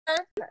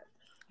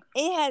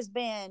it has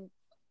been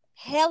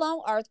hell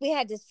on earth. We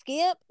had to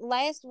skip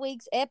last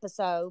week's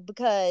episode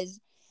because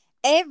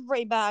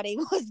everybody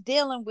was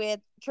dealing with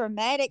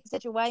traumatic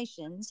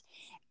situations.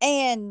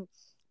 And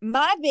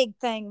my big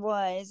thing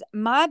was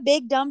my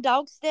big dumb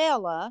dog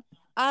Stella.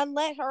 I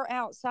let her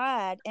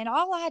outside, and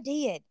all I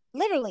did,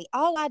 literally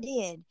all I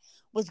did,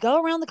 was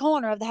go around the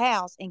corner of the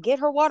house and get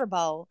her water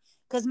bowl.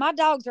 Because my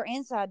dogs are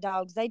inside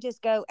dogs. They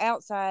just go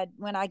outside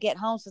when I get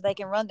home so they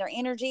can run their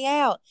energy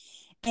out.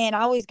 And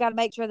I always got to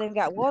make sure they've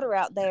got water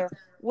out there.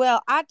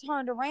 Well, I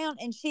turned around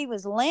and she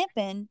was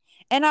limping,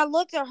 and I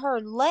looked at her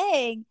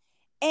leg,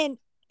 and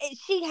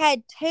she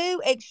had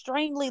two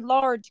extremely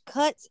large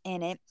cuts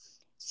in it.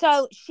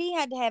 So she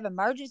had to have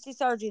emergency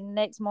surgery the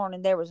next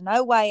morning. There was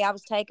no way I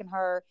was taking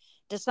her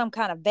to some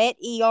kind of vet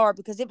ER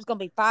because it was going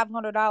to be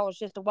 $500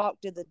 just to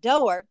walk to the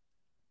door.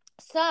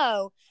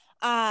 So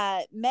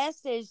I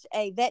messaged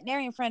a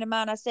veterinarian friend of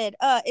mine. I said,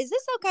 is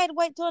this okay to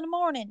wait till in the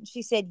morning?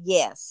 She said,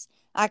 yes.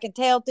 I can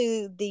tell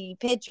through the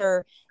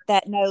picture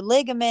that no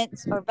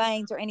ligaments or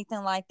veins or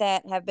anything like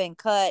that have been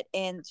cut,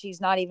 and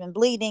she's not even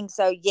bleeding.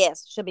 So,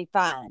 yes, she'll be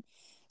fine.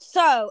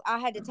 So I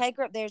had to take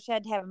her up there. She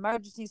had to have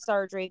emergency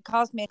surgery. It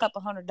cost me a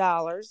couple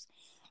 $100.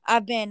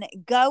 I've been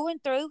going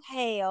through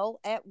hell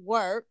at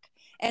work.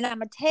 And I'm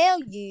going to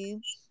tell you,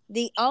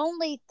 the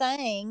only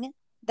thing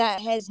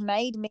that has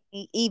made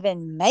me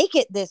even make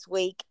it this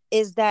week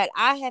is that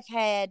I have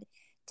had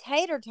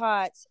tater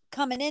tots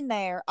coming in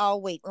there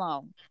all week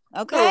long.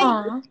 Okay.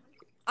 Aw.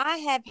 I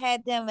have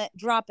had them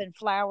dropping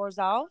flowers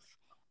off.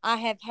 I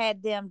have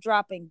had them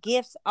dropping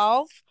gifts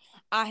off.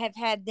 I have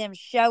had them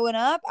showing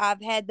up.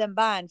 I've had them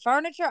buying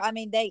furniture. I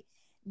mean,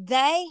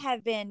 they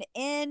have been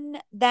in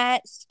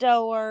that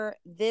store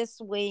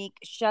this week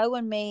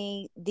showing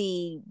me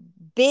the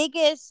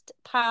biggest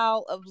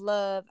pile of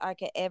love I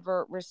could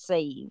ever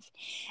receive.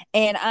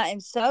 And I am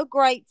so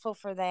grateful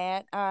for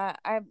that.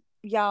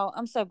 Y'all,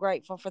 I'm so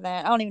grateful for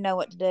that. I don't even know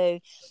what to do.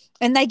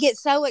 And they get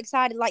so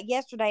excited. Like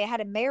yesterday, I had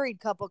a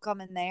married couple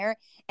come in there,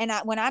 and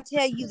when I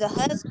tell you the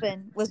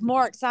husband was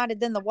more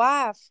excited than the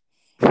wife,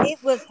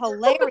 it was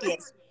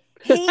hilarious.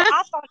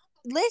 I thought,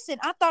 listen,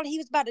 I thought he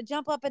was about to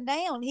jump up and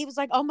down. He was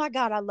like, "Oh my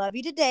God, I love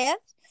you to death.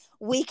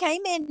 We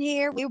came in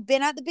here. We've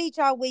been at the beach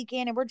all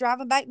weekend, and we're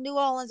driving back to New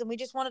Orleans, and we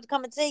just wanted to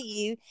come and see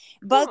you."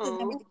 Both of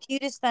them Aw. were the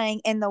cutest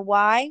thing, and the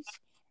wife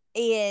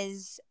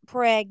is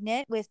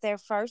pregnant with their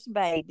first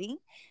baby.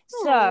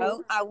 Aw.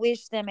 So I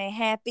wish them a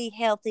happy,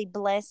 healthy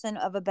blessing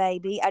of a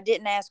baby. I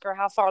didn't ask her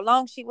how far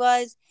along she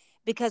was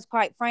because,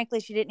 quite frankly,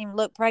 she didn't even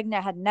look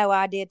pregnant. I had no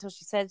idea until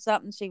she said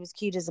something. She was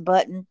cute as a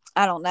button.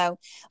 I don't know.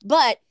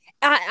 But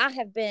I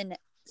have been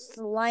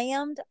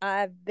slammed.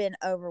 I've been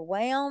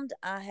overwhelmed.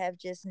 I have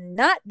just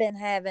not been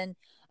having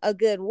a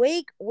good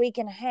week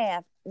and a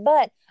half.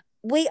 But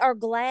we are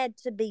glad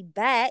to be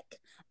back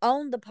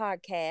on the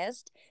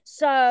podcast.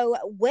 So,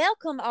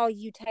 welcome all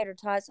you tater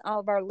tots,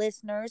 all of our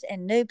listeners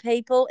and new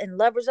people and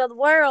lovers of the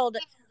world.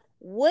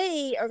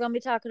 We are going to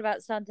be talking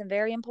about something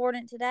very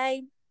important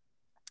today.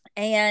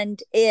 And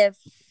if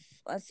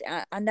let's see,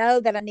 I know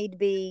that I need to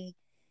be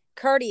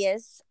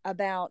courteous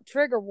about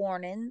trigger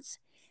warnings,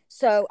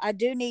 so I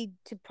do need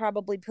to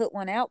probably put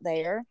one out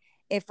there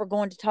if we're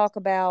going to talk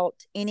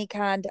about any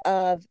kind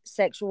of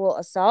sexual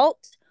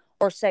assault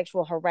or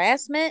sexual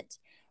harassment,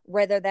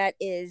 whether that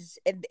is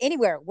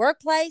anywhere,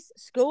 workplace,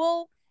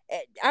 school.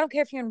 I don't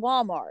care if you're in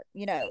Walmart,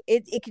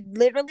 it could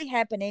literally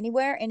happen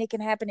anywhere, and it can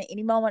happen at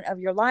any moment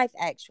of your life,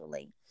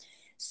 actually.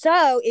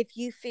 So, if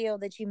you feel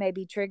that you may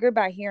be triggered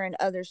by hearing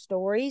other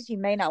stories, you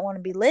may not want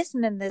to be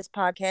listening to this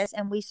podcast,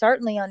 and we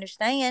certainly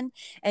understand.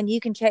 And you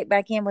can check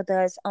back in with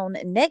us on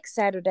next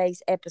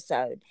Saturday's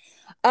episode.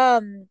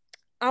 Um,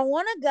 I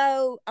want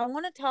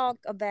to talk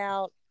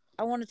about.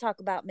 I want to talk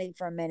about me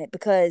for a minute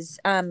because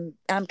I'm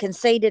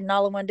conceited and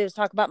all I want to do is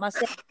talk about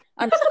myself.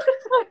 I'm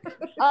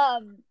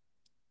um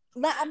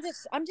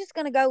I'm just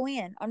gonna go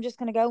in. I'm just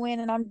gonna go in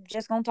and I'm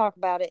just gonna talk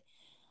about it.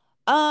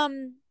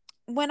 Um,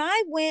 when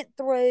I went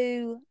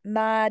through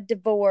my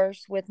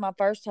divorce with my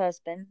first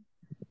husband,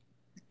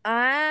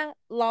 I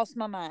lost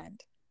my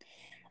mind.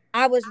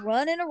 I was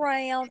running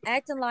around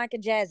acting like a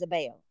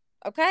Jezebel.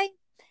 Okay.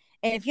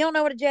 And if you don't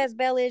know what a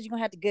Jezebel is, you're going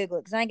to have to Google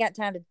it because I ain't got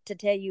time to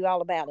tell you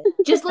all about it.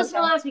 Just listen to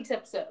Okay. last week's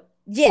episode.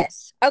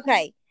 Yes.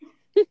 Okay.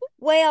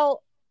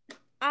 Well,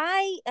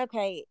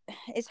 okay.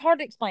 It's hard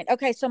to explain.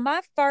 Okay. So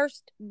my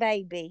first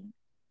baby,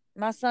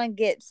 my son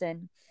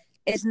Gibson,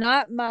 is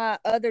not my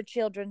other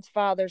children's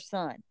father's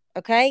son.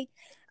 Okay.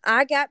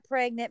 I got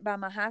pregnant by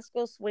my high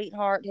school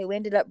sweetheart who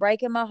ended up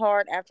breaking my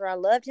heart after I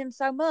loved him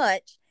so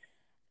much.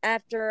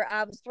 After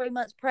I was 3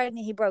 months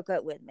pregnant, he broke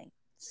up with me.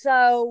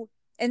 So,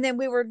 and then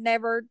we were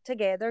never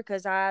together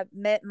because I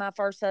met my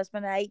first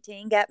husband at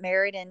 18, got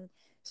married, and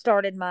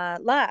started my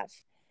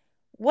life.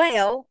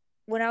 Well,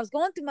 when I was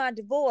going through my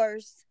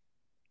divorce,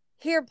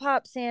 here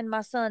pops in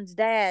my son's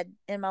dad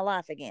in my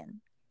life again.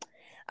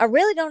 I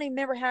really don't even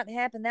remember how it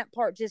happened. That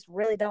part just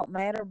really don't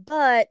matter.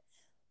 But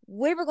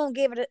we were going to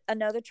give it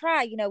another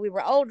try. We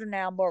were older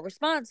now, more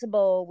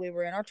responsible. We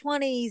were in our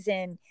 20s,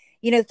 and,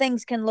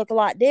 things can look a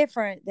lot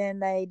different than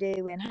they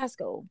do in high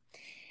school.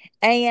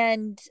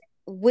 And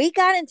we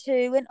got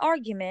into an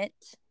argument.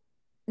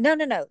 No,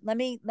 no, no. Let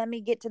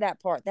me get to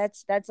that part.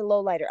 That's a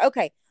little later.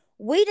 Okay.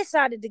 We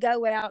decided to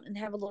go out and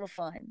have a little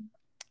fun.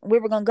 We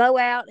were going to go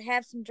out,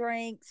 have some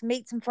drinks,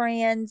 meet some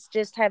friends,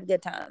 just have a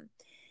good time.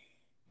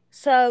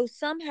 So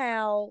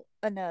somehow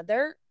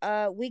another,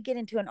 we get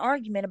into an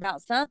argument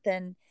about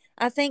something.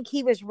 I think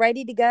he was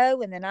ready to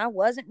go, and then I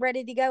wasn't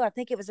ready to go. I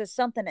think it was just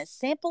something as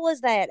simple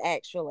as that,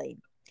 actually.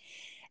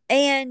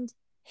 And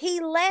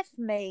he left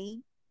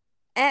me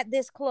at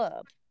this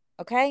club.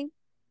 Okay.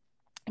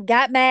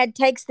 Got mad,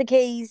 takes the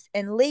keys,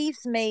 and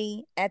leaves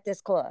me at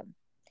this club.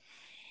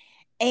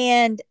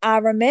 And I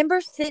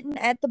remember sitting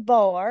at the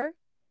bar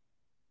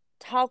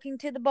talking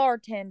to the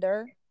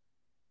bartender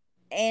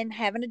and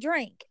having a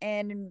drink.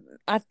 And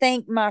I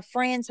think my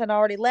friends had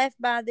already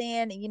left by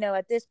then. And,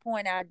 at this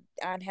point,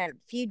 I'd had a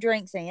few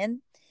drinks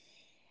in.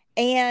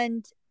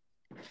 And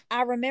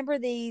I remember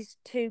these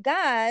two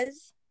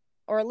guys,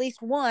 or at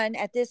least one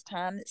at this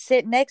time,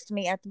 sitting next to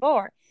me at the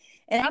bar.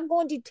 And I'm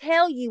going to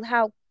tell you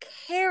how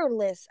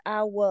careless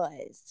I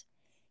was.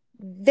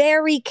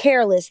 Very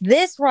careless.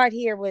 This right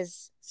here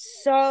was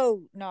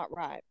so not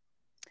right.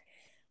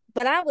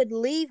 But I would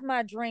leave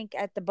my drink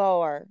at the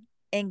bar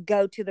and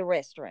go to the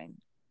restroom.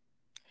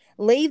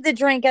 Leave the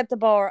drink at the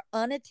bar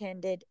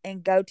unattended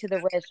and go to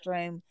the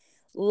restroom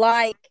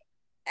like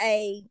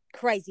a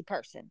crazy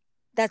person.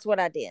 That's what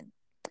I did.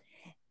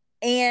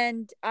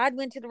 And I'd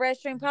went to the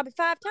restroom probably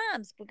 5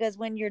 times, because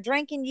when you're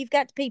drinking, you've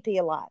got to pee pee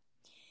a lot.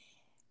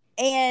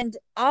 And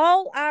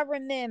all I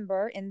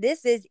remember, and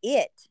this is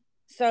it.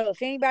 So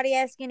if anybody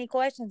asks any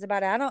questions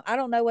about it, I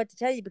don't know what to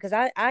tell you, because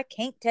I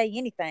can't tell you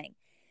anything.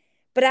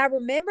 But I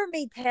remember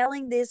me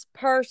telling this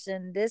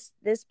person, this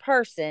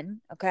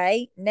person,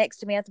 okay, next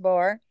to me at the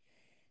bar,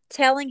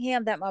 telling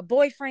him that my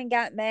boyfriend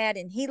got mad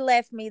and he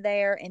left me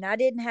there and I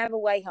didn't have a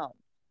way home.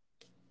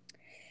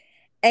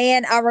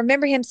 And I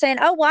remember him saying,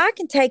 "Oh, well, I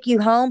can take you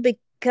home,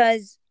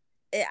 because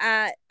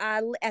I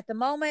at the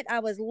moment I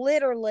was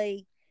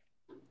literally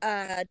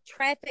a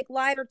traffic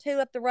light or two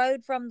up the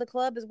road from the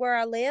club is where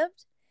I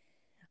lived."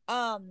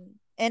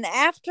 And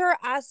after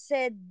I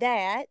said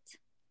that,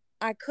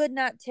 I could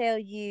not tell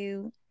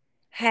you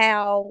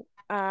how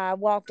I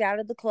walked out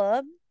of the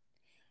club.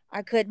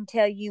 I couldn't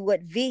tell you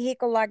what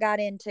vehicle I got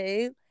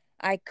into.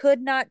 I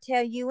could not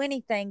tell you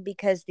anything,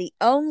 because the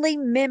only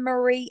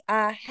memory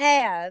I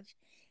have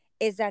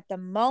is at the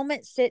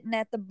moment sitting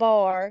at the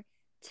bar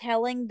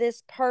telling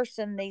this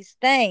person these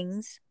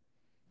things.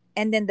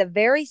 And then the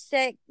very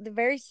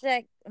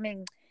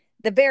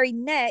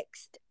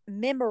next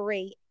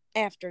memory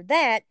after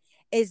that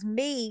is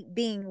me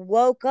being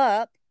woke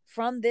up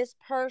from this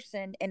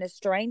person in a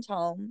strange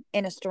home,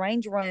 in a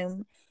strange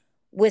room,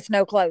 with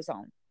no clothes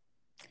on.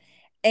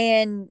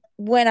 And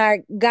when I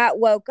got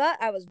woke up,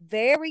 I was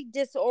very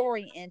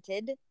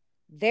disoriented,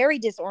 very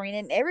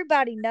disoriented. And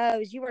everybody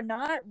knows you are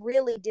not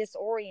really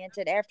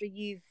disoriented after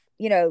you've,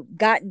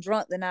 gotten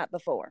drunk the night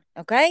before.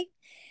 Okay.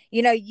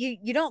 You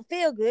don't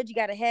feel good. You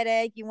got a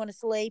headache, you want to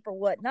sleep or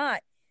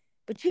whatnot,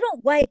 but you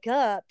don't wake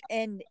up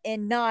and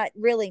not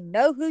really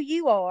know who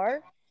you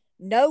are,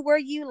 know where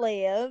you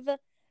live,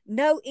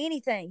 know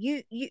anything.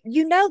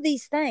 You know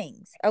these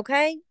things.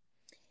 Okay.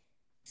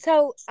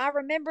 So I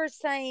remember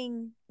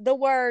saying the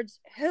words,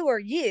 "Who are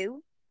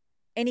you?"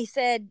 And he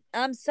said,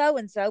 "I'm so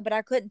and so," but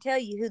I couldn't tell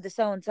you who the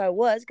so and so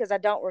was, because I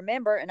don't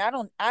remember, and I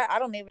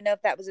don't even know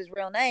if that was his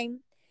real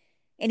name.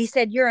 And he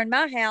said, "You're in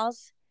my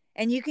house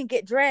and you can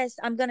get dressed.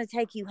 I'm going to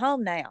take you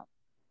home now."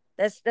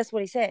 That's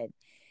what he said.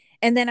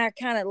 And then I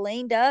kind of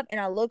leaned up and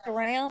I looked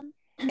around,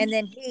 and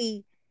then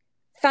he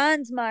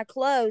finds my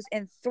clothes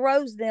and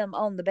throws them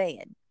on the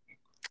bed.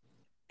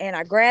 And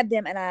I grabbed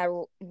them and I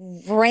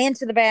ran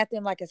to the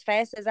bathroom like as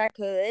fast as I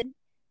could.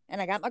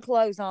 And I got my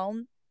clothes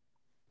on.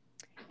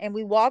 And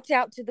we walked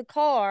out to the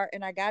car,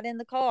 and I got in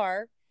the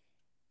car,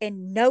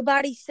 and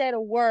nobody said a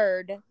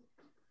word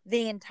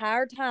the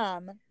entire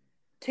time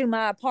to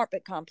my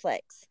apartment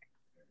complex.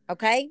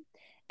 Okay.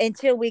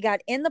 Until we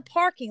got in the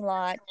parking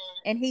lot,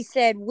 and he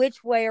said,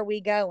 "Which way are we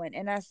going?"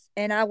 And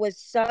I was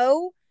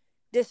so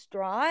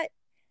distraught.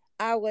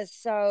 I was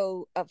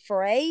so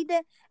afraid.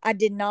 I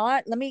did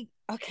not.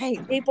 Okay,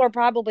 people are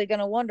probably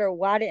going to wonder,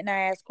 why didn't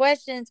I ask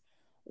questions?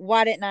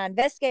 Why didn't I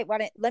investigate?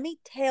 Let me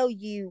tell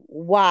you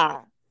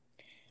why.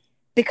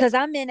 Because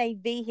I'm in a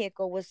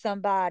vehicle with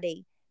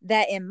somebody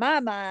that, in my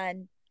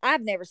mind,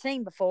 I've never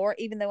seen before,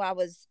 even though I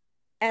was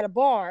at a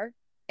bar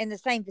in the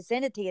same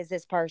vicinity as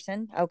this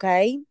person.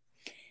 Okay.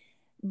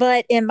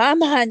 But in my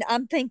mind,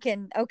 I'm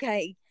thinking,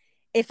 okay,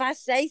 if I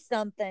say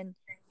something,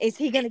 is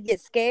he going to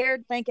get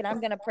scared, thinking I'm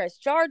going to press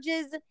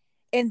charges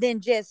and then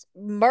just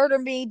murder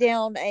me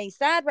down a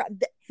side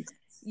road?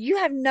 You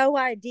have no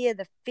idea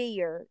the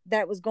fear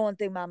that was going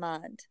through my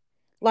mind.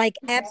 Like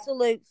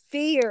absolute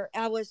fear.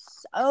 I was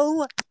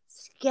so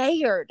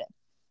scared.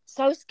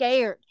 So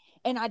scared.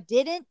 And I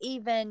didn't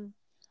even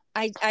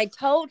I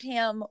told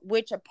him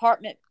which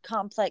apartment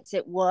complex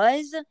it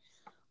was,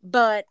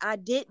 but I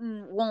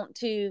didn't want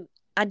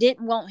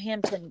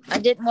him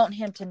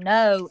to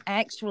know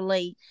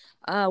actually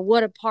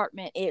what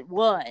apartment it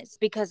was,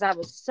 because I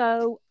was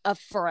so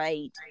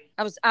afraid.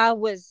 I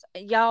was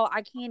y'all,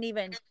 I can't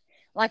even,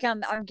 like,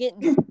 I'm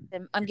getting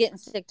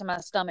sick to my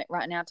stomach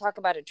right now. Talk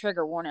about a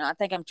trigger warning. I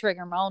think I'm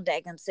triggering my own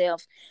daggum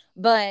self,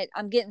 but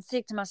I'm getting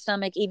sick to my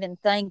stomach even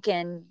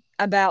thinking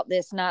about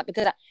this night,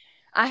 because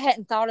I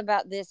hadn't thought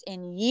about this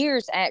in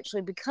years,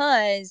 actually,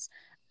 because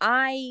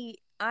I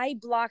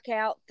block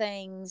out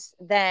things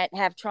that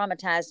have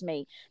traumatized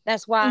me.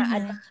 That's why I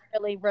don't Mm-hmm.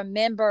 really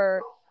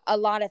remember a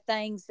lot of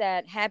things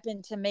that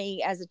happened to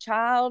me as a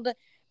child,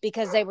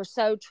 because they were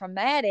so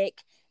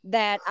traumatic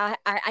that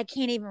I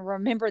can't even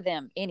remember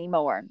them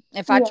anymore.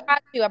 If I Yeah.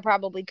 tried to, I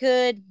probably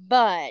could.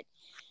 But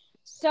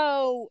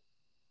so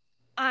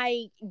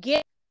I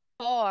get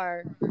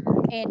far,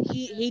 and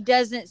he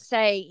doesn't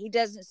say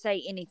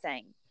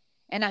anything.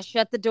 And I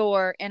shut the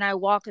door and I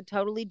walk a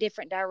totally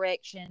different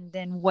direction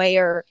than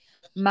where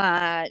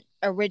my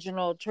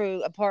original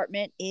true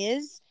apartment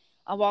is.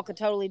 I walk a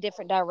totally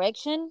different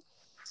direction.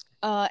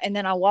 And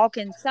then I walk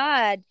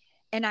inside,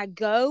 and I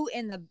go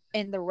in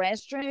the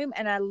restroom,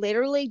 and I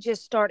literally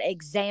just start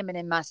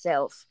examining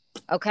myself.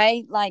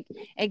 Okay, like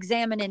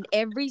examining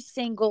every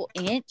single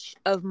inch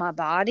of my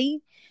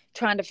body,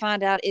 trying to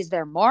find out, is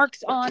there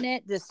marks on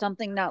it? Does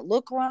something not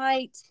look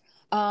right?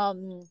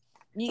 Um,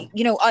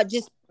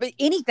 just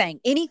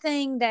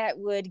anything that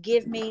would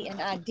give me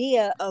an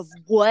idea of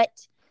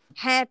what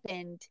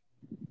happened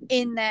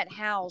in that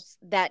house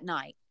that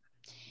night.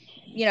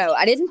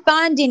 I didn't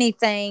find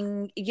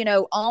anything,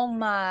 on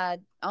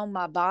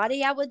my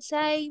body, I would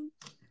say,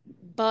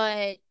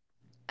 but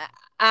I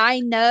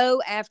I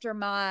know after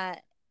my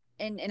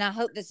and I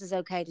hope this is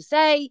okay to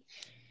say,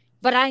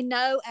 but I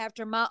know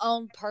after my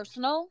own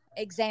personal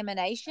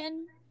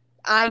examination,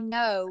 I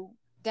know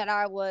that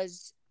I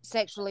was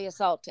sexually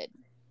assaulted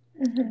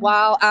Mm-hmm.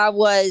 while I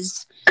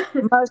was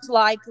most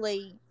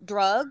likely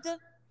drugged,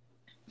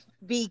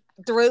 be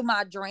through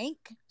my drink.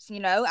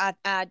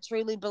 I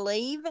truly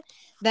believe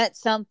that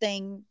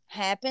something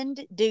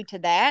happened due to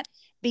that,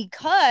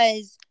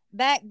 because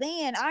back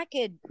then I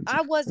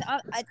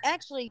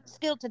actually,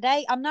 still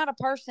today, I'm not a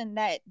person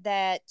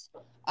that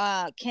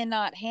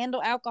cannot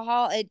handle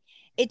alcohol. It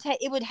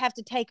would have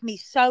to take me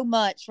so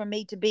much for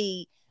me to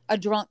be a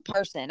drunk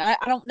person. I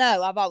don't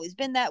know, I've always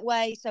been that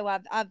way. So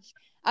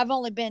I've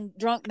only been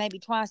drunk maybe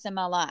twice in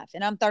my life,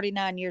 and I'm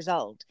 39 years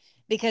old,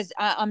 because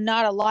I'm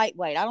not a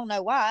lightweight. I don't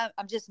know why.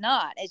 I'm just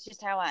not. It's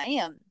just how I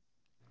am.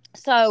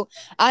 So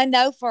I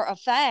know for a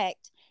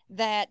fact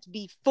that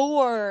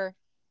before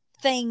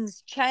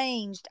things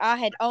changed, I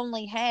had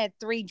only had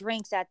 3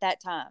 drinks at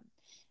that time.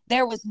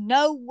 There was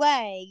no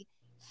way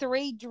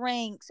 3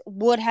 drinks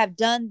would have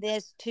done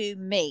this to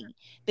me,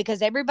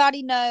 because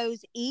everybody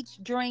knows each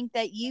drink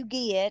that you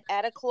get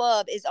at a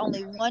club is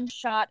only one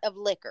shot of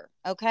liquor.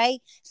 Okay.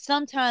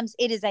 Sometimes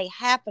it is a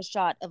half a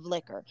shot of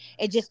liquor.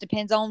 It just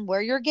depends on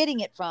where you're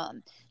getting it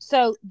from.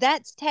 So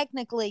that's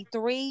technically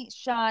 3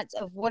 shots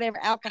of whatever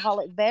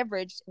alcoholic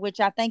beverage, which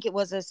I think it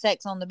was a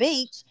Sex on the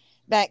Beach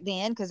back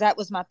then, because that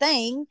was my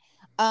thing.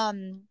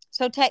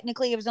 So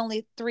technically it was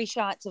only 3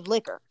 shots of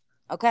liquor.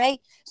 Okay.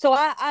 So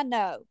I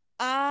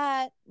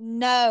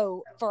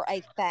know for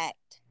a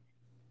fact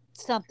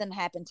something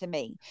happened to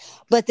me.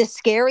 But the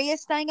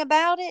scariest thing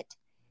about it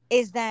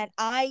is that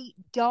I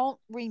don't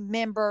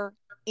remember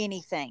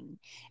anything.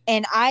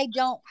 And I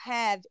don't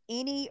have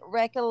any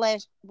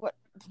recollection. What?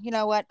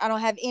 I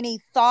don't have any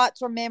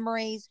thoughts or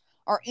memories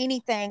or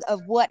anything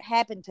of what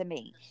happened to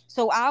me.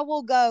 So I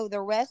will go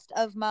the rest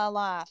of my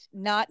life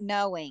not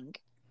knowing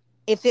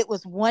if it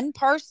was one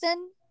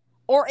person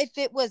or if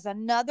it was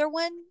another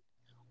one,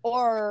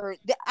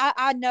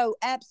 I know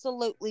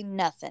absolutely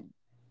nothing.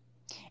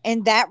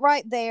 And that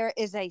right there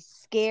is a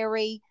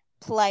scary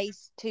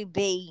place to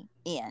be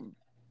in.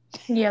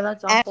 Yeah,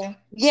 that's Af- awful.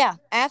 yeah,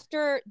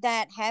 after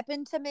that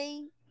happened to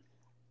me,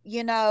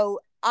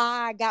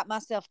 I got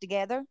myself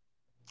together.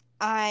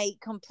 I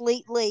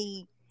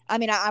completely,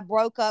 I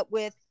broke up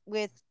with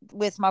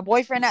my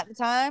boyfriend at the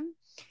time.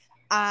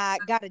 I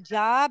got a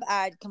job.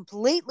 I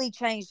completely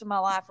changed my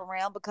life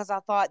around, because I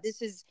thought,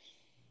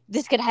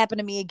 this could happen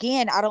to me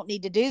again. I don't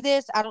need to do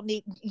this. I don't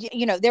need,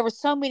 there were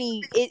so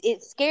many,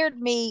 it scared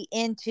me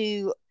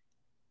into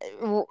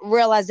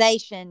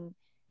realization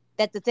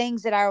that the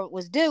things that I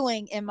was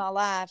doing in my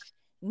life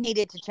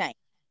needed to change.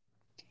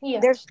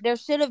 Yeah. There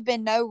should have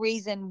been no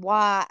reason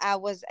why I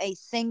was a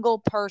single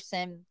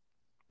person,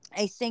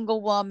 a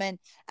single woman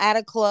at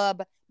a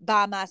club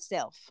by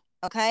myself.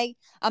 Okay.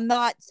 I'm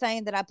not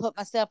saying that I put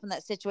myself in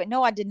that situation.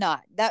 No, I did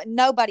not. That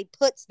nobody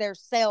puts their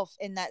self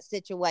in that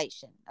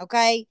situation.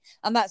 Okay.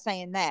 I'm not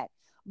saying that.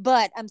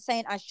 But I'm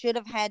saying I should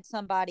have had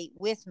somebody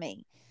with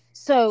me.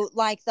 So,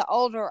 like, the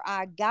older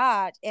I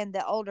got and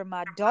the older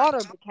my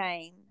daughter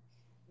became,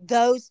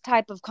 those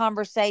type of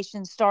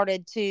conversations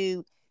started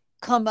to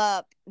come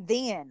up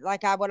then.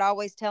 Like I would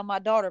always tell my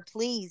daughter,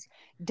 please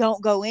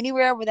don't go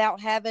anywhere without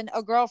having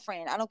a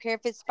girlfriend. I don't care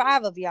if it's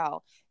 5 of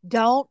y'all.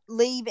 Don't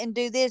leave and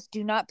do this.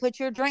 Do not put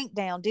your drink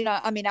down. Do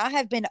not. I mean, I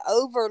have been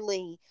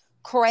overly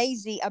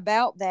crazy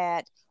about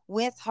that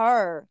with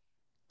her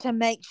to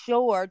make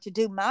sure to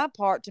do my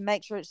part to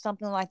make sure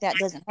something like that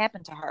doesn't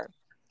happen to her.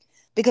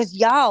 Because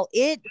y'all,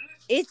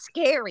 it's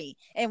scary.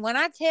 And when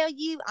I tell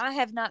you I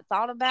have not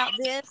thought about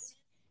this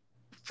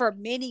for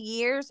many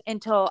years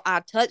until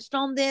I touched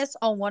on this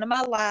on one of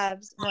my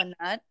lives one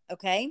night,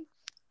 okay?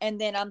 And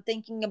then I'm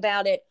thinking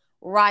about it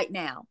right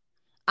now.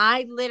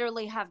 I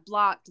literally have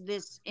blocked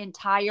this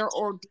entire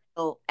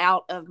ordeal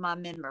out of my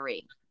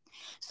memory.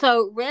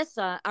 So,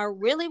 Rissa, I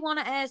really want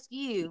to ask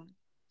you,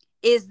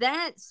 is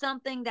that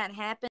something that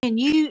happened? And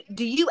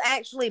do you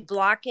actually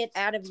block it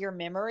out of your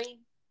memory?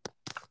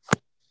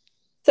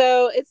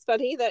 So it's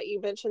funny that you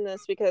mentioned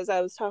this because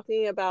I was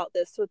talking about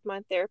this with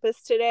my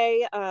therapist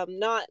today.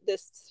 Not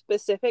this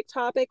specific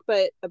topic,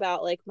 but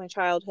about like my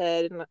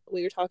childhood. And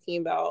we were talking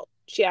about,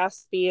 she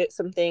asked me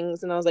some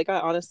things and I was like,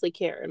 I honestly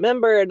can't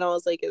remember. And I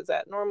was like, is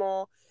that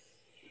normal?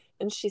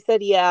 And she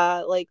said, yeah,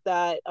 like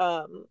that,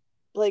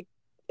 like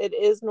it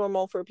is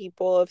normal for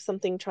people if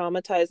something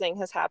traumatizing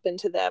has happened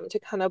to them to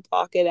kind of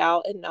block it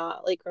out and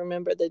not like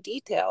remember the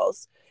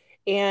details.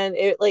 And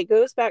it like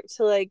goes back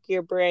to like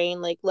your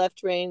brain, like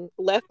left brain,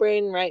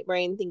 right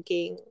brain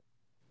thinking.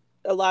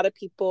 A lot of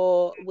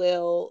people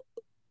will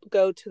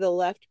go to the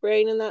left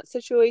brain in that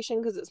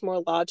situation because it's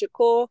more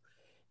logical,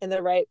 and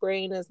the right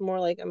brain is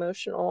more like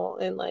emotional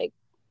and like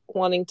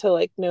wanting to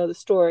like know the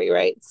story,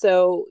 right?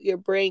 So your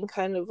brain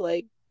kind of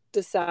like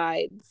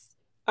decides,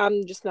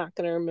 I'm just not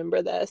going to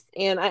remember this.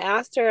 And I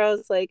asked her, I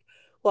was like,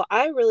 well,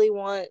 I really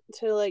want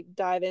to like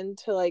dive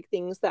into like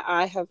things that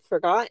I have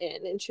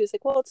forgotten. And she was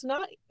like, well, it's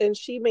not. And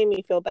she made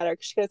me feel better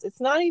because she goes, it's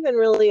not even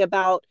really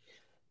about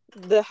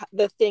the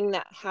thing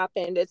that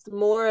happened. It's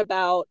more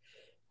about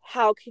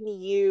how can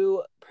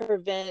you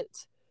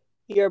prevent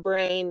your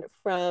brain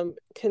from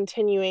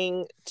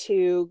continuing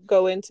to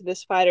go into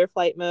this fight or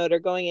flight mode or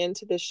going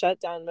into this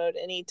shutdown mode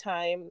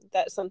anytime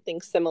that something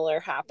similar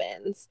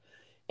happens,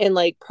 and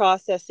like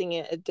processing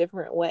it a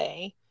different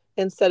way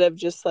instead of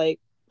just like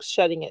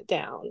shutting it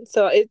down.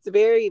 So it's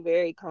very,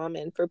 very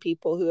common for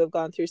people who have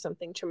gone through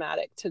something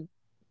traumatic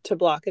to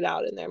block it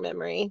out in their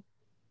memory.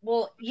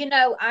 Well,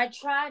 I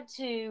tried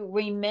to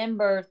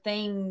remember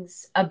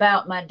things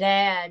about my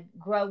dad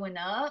growing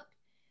up,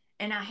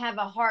 and I have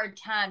a hard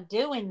time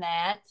doing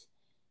that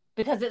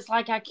because it's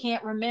like I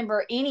can't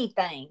remember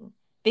anything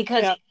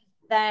because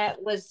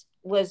that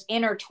was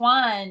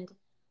intertwined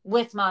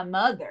with my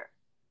mother.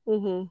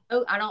 Mm-hmm.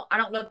 Oh, I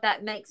don't know if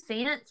that makes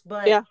sense,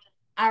 but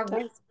I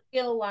really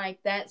feel like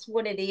that's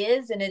what it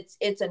is, and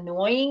it's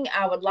annoying.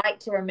 I would like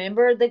to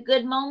remember the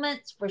good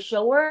moments for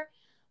sure,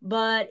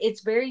 but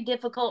it's very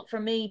difficult for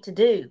me to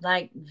do,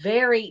 like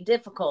very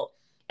difficult.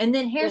 And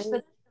then here's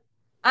the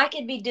I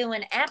could be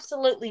doing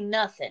absolutely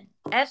nothing,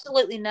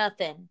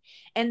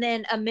 and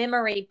then a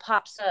memory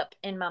pops up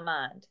in my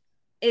mind.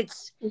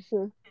 It's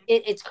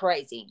it's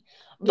crazy.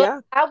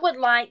 But I would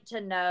like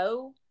to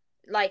know,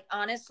 like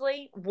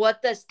honestly,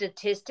 what the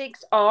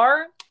statistics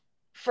are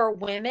for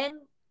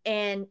women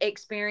and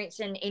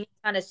experiencing any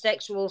kind of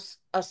sexual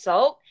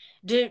assault.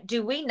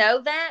 Do we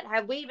know that?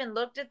 Have we even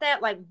looked at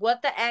that? Like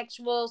what the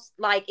actual,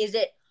 like, is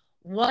it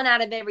 1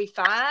 out of every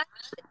 5?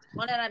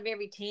 1 out of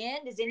every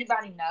 10? Does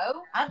anybody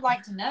know? I'd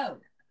like to know.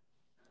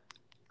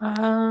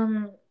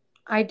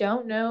 I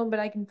don't know, but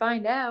I can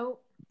find out.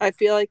 I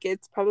feel like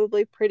it's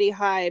probably pretty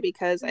high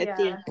because I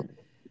think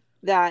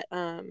that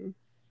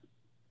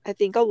I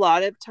think a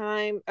lot of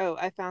time,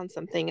 I found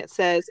something. It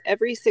says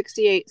every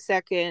 68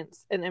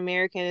 seconds an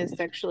American is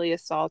sexually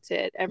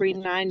assaulted. Every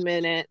 9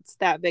 minutes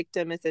that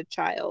victim is a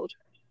child.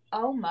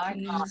 Oh my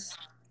God.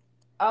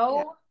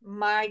 Oh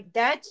my,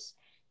 that's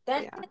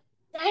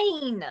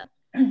insane.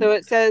 So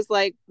it says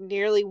like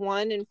nearly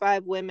 1 in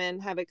 5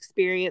 women have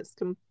experienced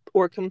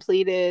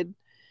completed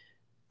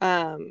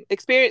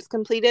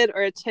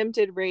or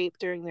attempted rape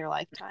during their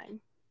lifetime.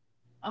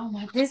 Oh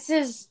my, this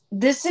is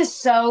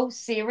so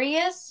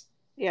serious.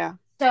 Yeah.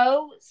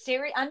 So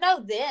serious. I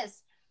know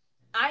this.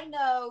 I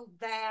know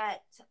that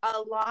a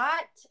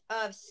lot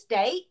of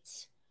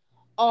states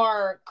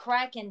are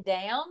cracking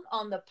down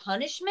on the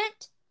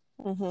punishment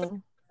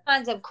for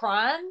kinds of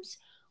crimes,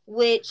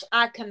 which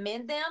I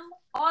commend them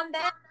on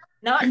that.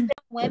 Not just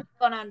women,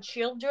 but on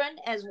children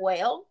as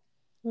well.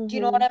 Do you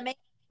know what I mean?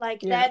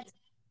 Like that's,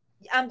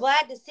 I'm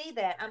glad to see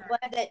that. I'm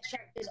glad that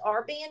changes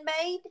are being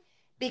made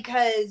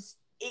because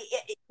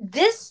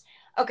this,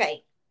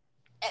 okay,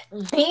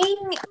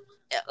 being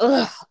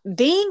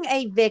being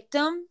a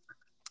victim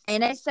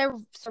and a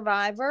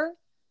survivor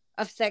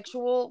of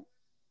sexual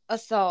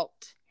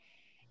assault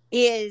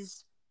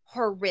is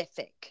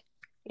horrific.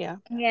 Yeah.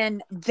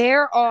 And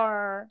there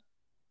are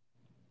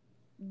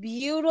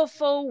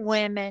beautiful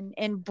women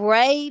and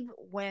brave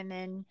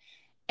women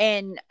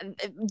and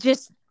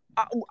just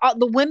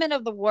the women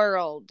of the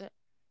world.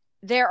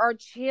 There are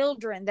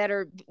children that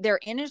are, their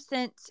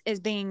innocence is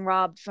being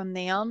robbed from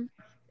them.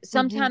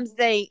 sometimes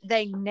they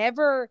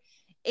never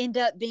end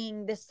up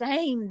being the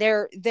same.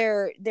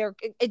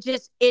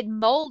 It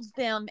molds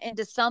them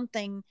into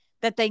something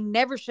that they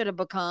never should have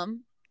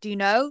become. Do you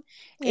know?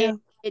 Yeah.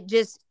 It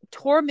just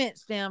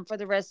torments them for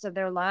the rest of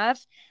their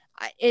life.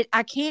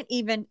 I can't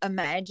even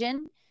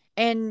imagine.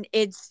 And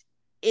it's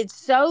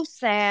so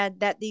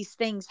sad that these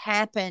things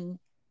happen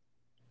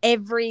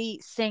every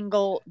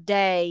single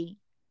day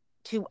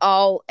to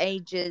all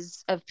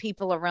ages of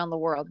people around the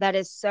world. That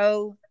is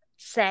so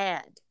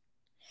sad.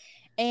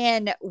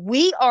 And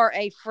we are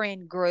a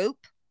friend group,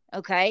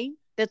 okay?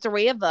 The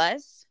three of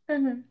us.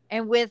 Mm-hmm.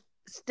 And with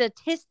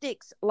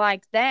statistics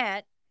like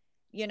that,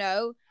 you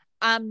know,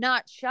 I'm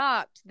not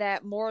shocked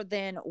that more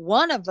than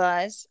one of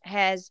us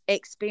has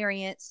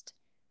experienced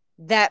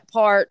that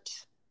part,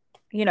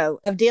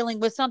 of dealing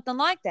with something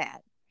like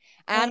that.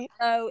 I don't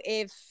know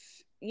if,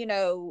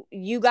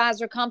 you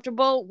guys are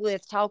comfortable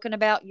with talking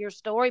about your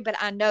story, but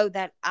I know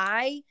that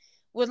I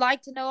would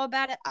like to know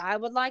about it. I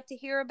would like to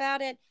hear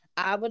about it.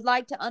 I would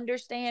like to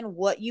understand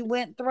what you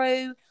went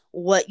through,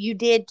 what you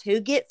did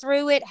to get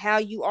through it, how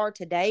you are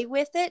today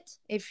with it,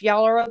 if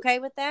y'all are okay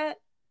with that.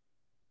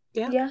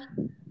 Yeah.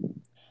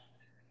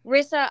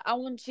 Rissa, I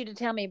want you to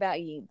tell me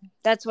about you.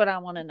 That's what I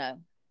want to know.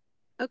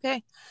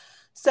 Okay.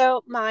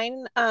 So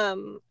mine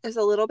is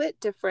a little bit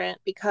different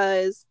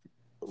because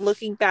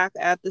looking back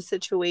at the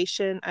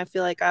situation, I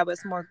feel like I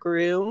was more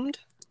groomed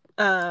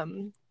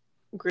into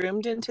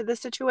the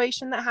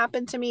situation that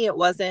happened to me. It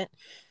wasn't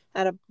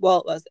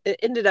it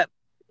ended up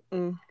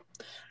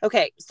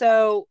okay.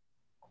 So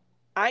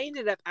I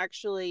ended up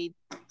actually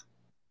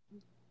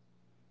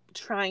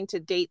trying to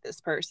date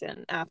this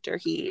person after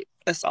he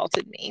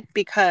assaulted me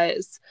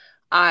because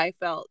I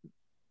felt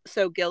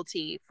so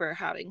guilty for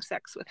having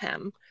sex with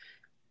him.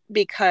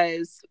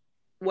 Because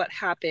what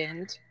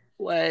happened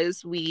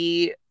was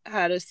we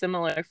had a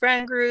similar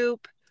friend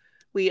group.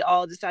 We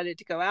all decided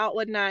to go out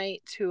one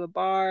night to a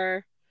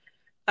bar.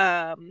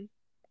 I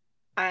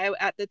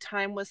at the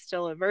time was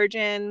still a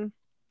virgin,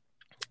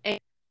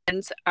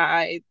 and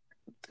I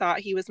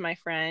thought he was my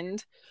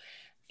friend,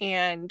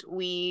 and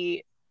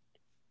we,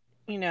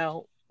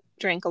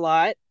 drank a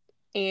lot.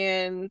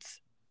 And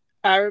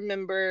I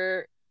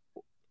remember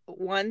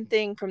one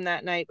thing from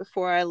that night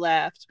before I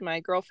left. My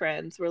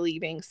girlfriends were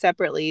leaving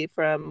separately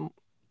from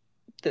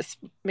this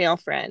male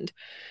friend,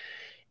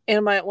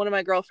 and one of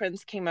my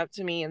girlfriends came up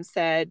to me and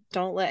said,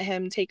 "Don't let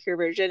him take your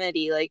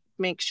virginity. Like,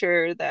 make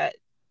sure that,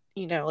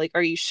 like,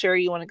 are you sure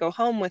you want to go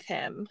home with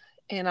him?"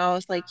 And I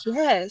was like,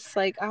 "Yes,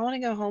 like, I want to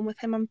go home with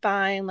him. I'm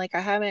fine. Like,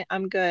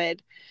 I'm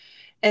good."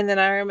 And then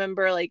I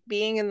remember like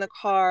being in the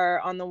car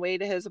on the way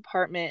to his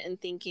apartment and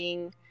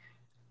thinking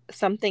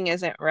something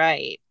isn't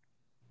right.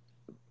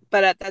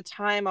 But at that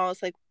time I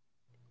was like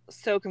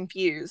so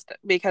confused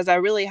because I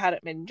really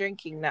hadn't been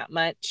drinking that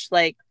much,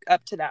 like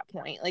up to that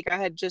point. Like I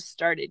had just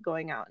started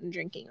going out and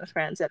drinking with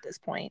friends at this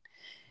point.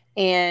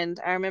 And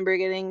I remember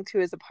getting to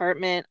his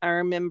apartment. I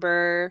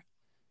remember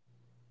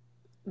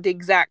the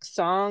exact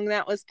song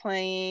that was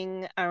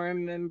playing. I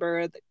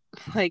remember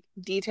like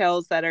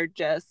details that are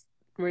just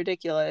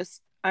ridiculous.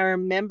 I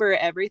remember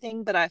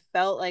everything, but I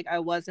felt like I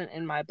wasn't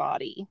in my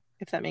body,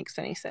 if that makes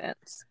any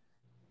sense.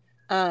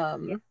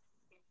 And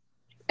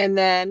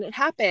then it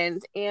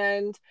happened,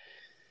 and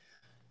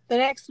the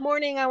next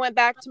morning I went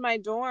back to my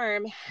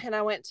dorm and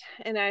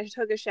I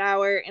took a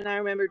shower, and I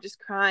remember just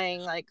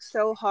crying like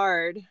so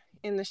hard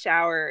in the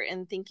shower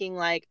and thinking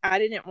like I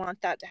didn't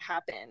want that to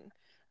happen.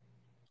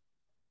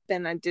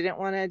 Then I didn't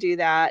want to do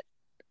that.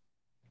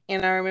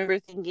 And I remember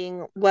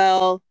thinking,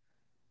 well,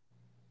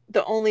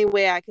 the only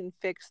way I can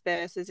fix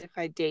this is if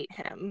I date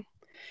him.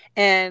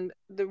 And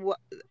the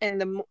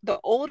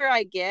older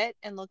I get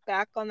and look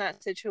back on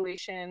that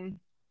situation,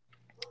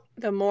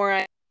 the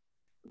more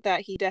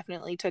that he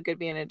definitely took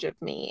advantage of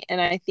me.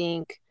 And I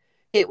think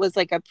it was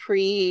like it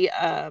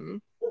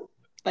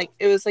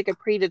was like a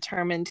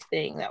predetermined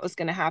thing that was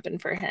going to happen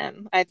for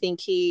him. I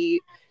think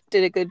he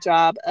did a good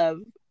job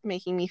of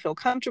making me feel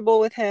comfortable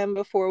with him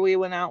before we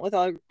went out with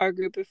our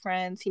group of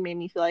friends. He made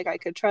me feel like I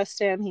could trust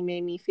him. He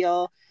made me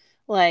feel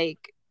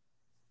like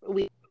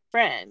we were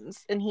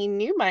friends, and he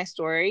knew my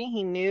story.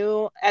 He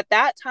knew at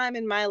that time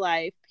in my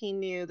life, he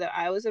knew that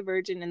I was a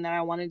virgin and that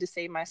I wanted to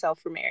save myself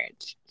for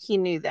marriage. He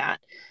knew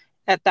that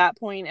at that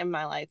point in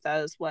my life,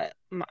 that was what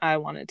I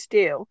wanted to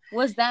do.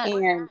 Was that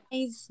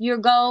your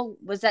goal?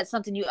 Was that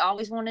something you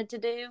always wanted to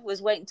do?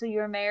 Was wait until you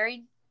were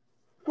married?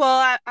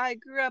 Well, I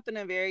grew up in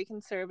a very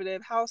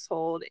conservative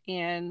household,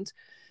 and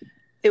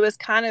it was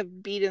kind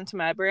of beat into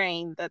my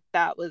brain that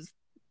that was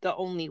the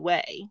only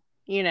way,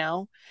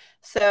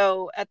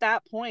 So at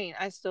that point,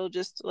 I still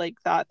just like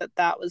thought that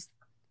that was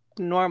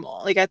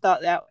normal. Like I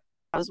thought that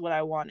was what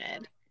I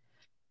wanted.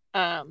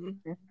 And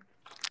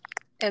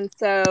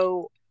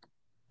so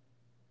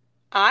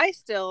I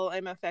still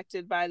am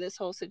affected by this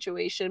whole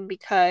situation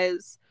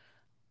because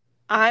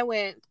I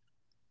went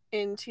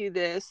into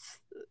this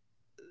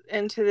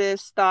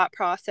thought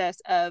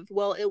process of,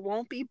 well, it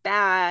won't be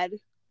bad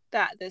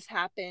that this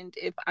happened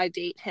if I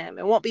date him.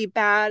 It won't be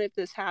bad if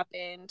this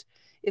happened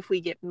if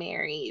we get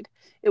married.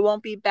 It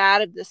won't be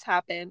bad if this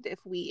happened if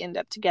we end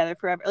up together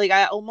forever. Like,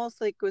 I almost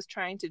like was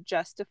trying to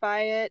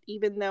justify it,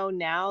 even though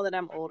now that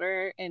I'm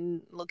older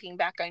and looking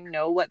back, I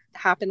know what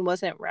happened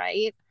wasn't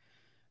right.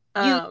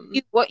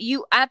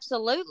 You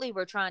absolutely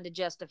were trying to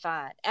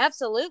justify it.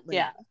 Absolutely.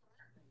 Yeah.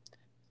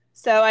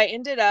 So I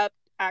ended up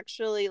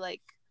actually,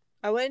 like,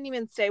 I wouldn't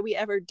even say we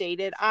ever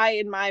dated. I,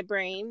 in my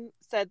brain,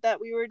 said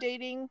that we were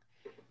dating,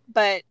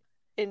 but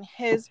in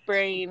his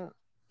brain,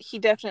 he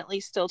definitely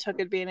still took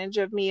advantage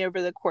of me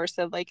over the course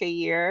of like a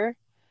year.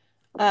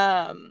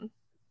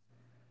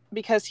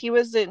 Because he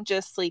wasn't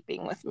just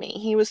sleeping with me.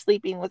 He was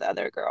sleeping with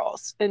other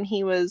girls, and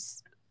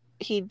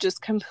he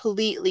just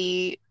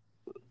completely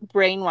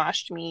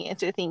brainwashed me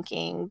into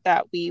thinking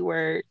that we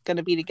were going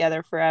to be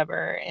together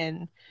forever.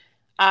 And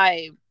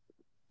I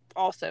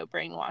also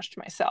brainwashed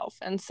myself.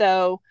 And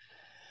so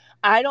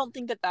I don't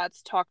think that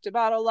that's talked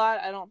about a lot.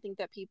 I don't think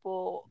that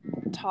people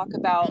talk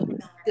about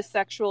the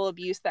sexual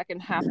abuse that can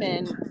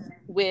happen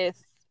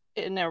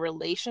in a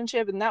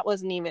relationship. And that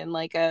wasn't even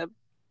like a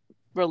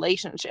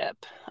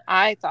relationship.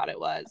 I thought it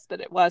was,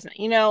 but it wasn't.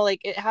 You know,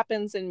 like, it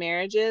happens in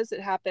marriages.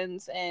 It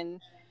happens in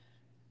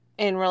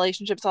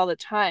relationships all the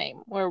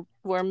time,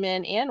 where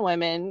men and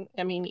women,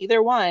 I mean,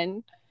 either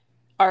one,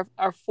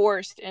 are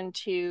forced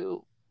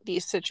into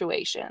these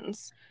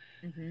situations.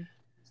 Mm-hmm.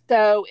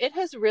 So it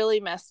has really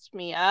messed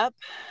me up.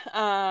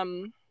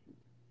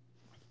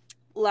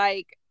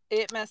 Like,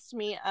 it messed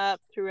me up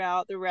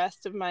throughout the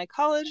rest of my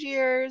college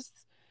years.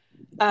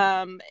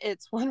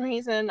 It's one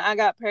reason I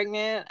got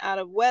pregnant out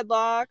of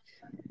wedlock,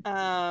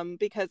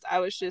 because I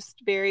was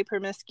just very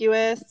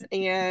promiscuous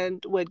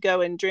and would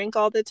go and drink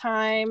all the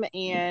time.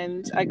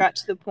 And I got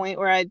to the point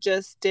where I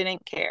just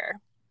didn't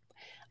care.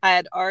 I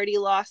had already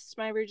lost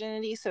my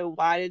virginity, so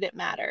why did it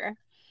matter?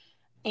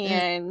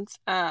 And,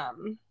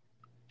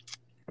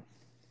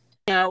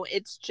 you know,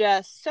 it's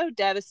just so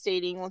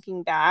devastating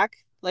looking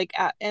back. Like,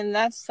 and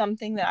that's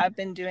something that I've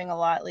been doing a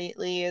lot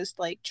lately, is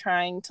like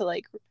trying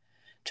to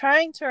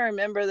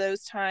remember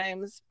those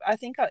times. I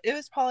think it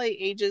was probably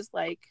ages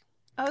like,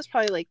 I was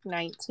probably like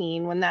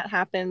 19 when that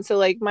happened. So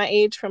like my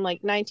age from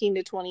like 19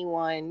 to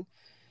 21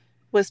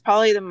 was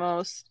probably the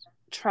most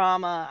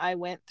trauma I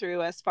went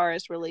through as far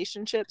as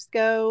relationships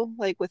go,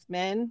 like with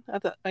men,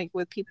 like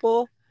with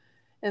people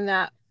in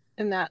that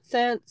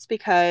sense,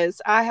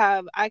 because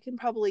I can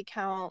probably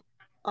count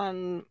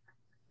on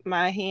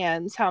my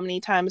hands how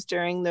many times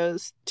during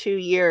those 2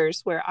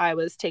 years where I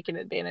was taken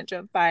advantage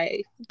of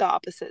by the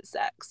opposite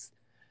sex.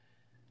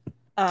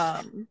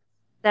 That's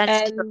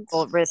and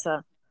terrible,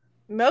 Rissa.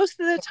 most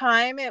of the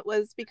time it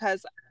was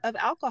because of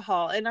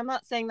alcohol. And I'm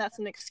not saying that's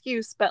an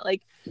excuse, but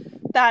like,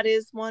 that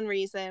is one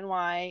reason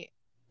why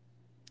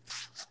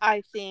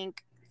I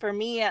think, for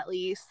me at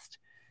least,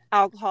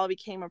 alcohol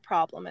became a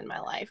problem in my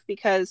life.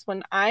 Because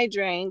when I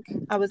drank,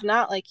 I was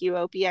not like you,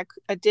 Opie. I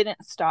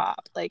didn't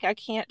stop. Like, I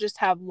can't just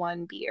have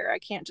one beer. I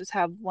can't just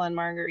have one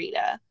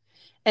margarita.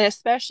 And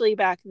especially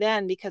back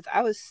then, because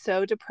I was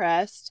so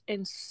depressed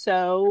and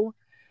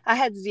I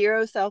had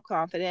zero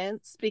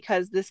self-confidence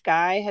because this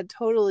guy had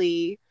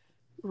totally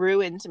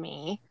ruined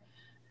me.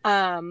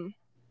 And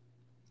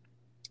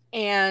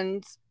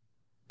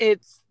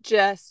it's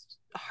just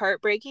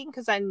heartbreaking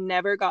because I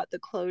never got the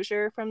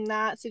closure from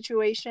that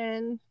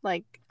situation.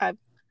 Like, I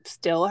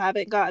still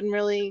haven't gotten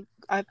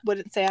I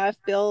wouldn't say I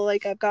feel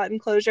like I've gotten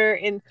closure.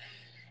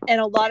 And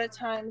a lot of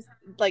times,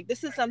 like,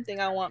 this is something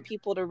I want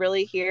people to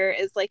really hear,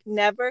 is like,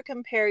 never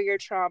compare your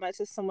trauma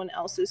to someone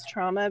else's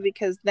trauma,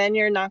 because then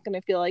you're not going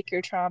to feel like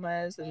your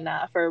trauma is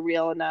enough or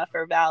real enough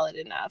or valid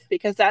enough.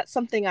 Because that's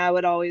something I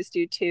would always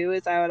do too,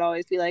 is I would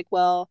always be like,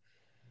 well,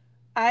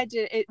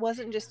 it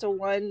wasn't just a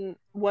one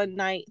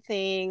night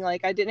thing.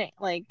 Like, I didn't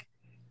like,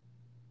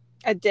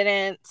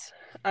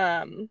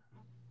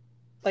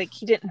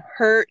 he didn't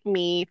hurt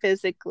me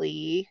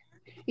physically.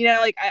 You know,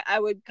 like, I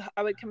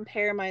would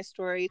compare my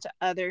story to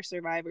other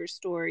survivors'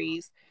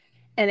 stories,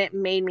 and it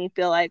made me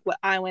feel like what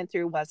I went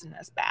through wasn't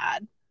as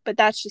bad. But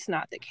that's just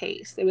not the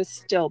case. It was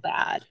still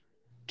bad,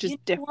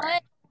 just different.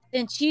 What?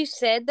 Since you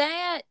said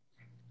that,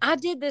 I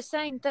did the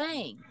same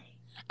thing.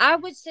 I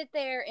would sit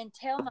there and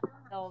tell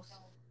myself,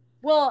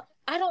 well,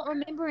 I don't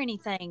remember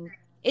anything.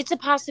 It's a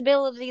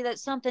possibility that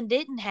something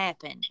didn't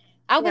happen.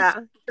 I would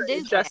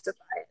justify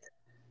it.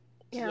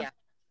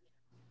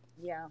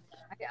 Yeah.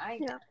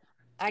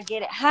 I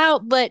get it.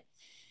 But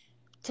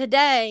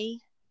today,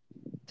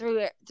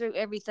 through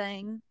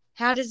everything,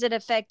 how does it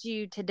affect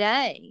you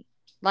today?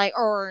 Like,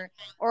 or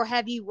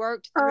have you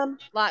worked through a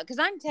lot? Because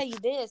I can tell you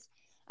this.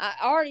 I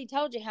already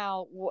told you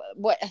how,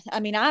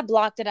 I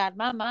blocked it out of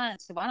my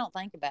mind, so I don't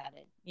think about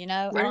it. You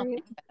know, right. I don't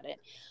think about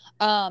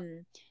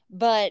it.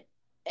 But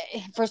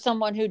for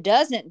someone who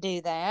doesn't do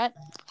that,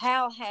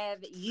 how have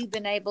you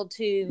been able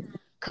to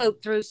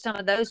cope through some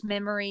of those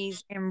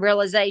memories and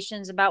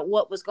realizations about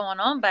what was going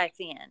on back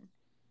then?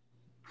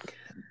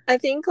 I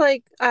think,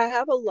 like, I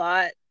have a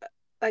lot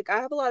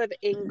of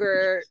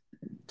anger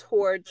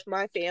towards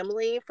my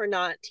family for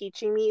not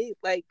teaching me,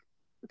 like,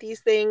 these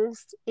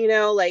things, you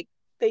know, like,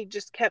 they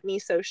just kept me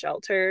so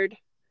sheltered.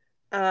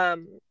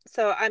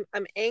 So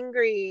I'm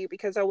angry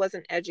because I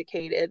wasn't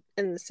educated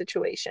in the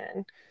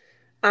situation.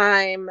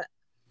 I'm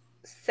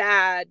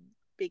sad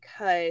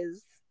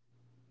because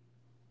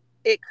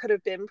it could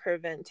have been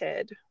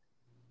prevented.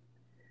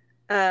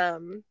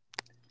 And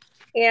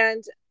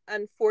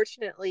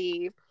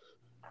unfortunately,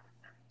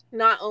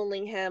 not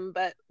only him,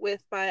 but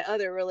with my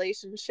other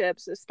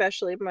relationships,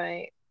 especially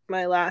my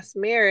last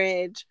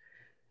marriage,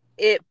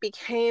 it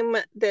became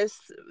this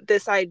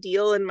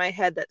ideal in my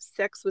head that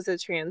sex was a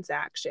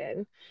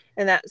transaction,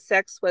 and that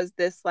sex was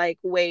this like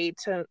way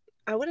to,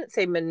 I wouldn't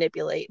say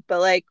manipulate, but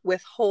like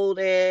withhold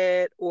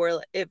it,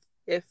 or if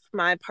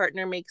my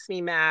partner makes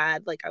me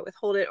mad, like I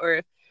withhold it,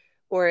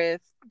 or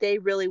if they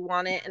really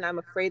want it and I'm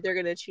afraid they're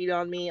going to cheat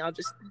on me, I'll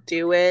just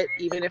do it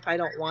even if I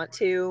don't want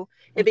to.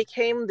 It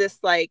became this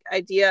like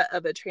idea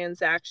of a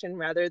transaction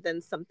rather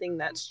than something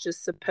that's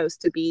just supposed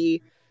to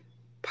be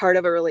part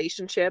of a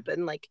relationship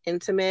and like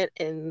intimate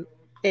and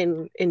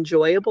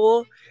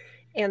enjoyable.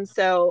 And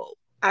so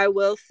I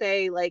will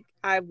say, like,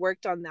 I've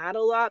worked on that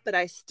a lot, but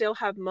I still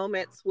have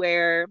moments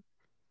where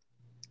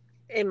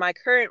in my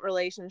current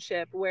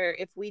relationship where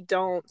if we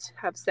don't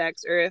have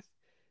sex,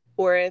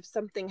 or if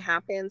something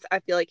happens, I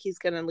feel like he's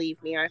going to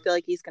leave me, or I feel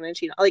like he's going to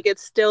cheat. Like,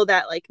 it's still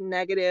that like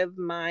negative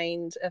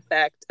mind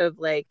effect of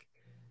like,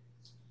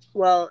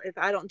 well, if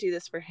I don't do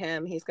this for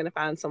him, he's going to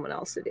find someone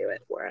else to do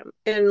it for him.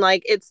 And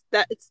like, it's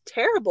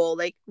terrible.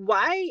 Like,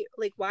 why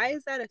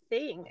is that a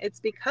thing? It's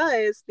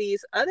because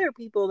these other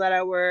people that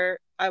I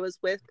was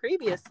with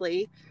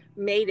previously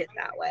made it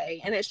that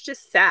way. And it's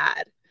just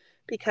sad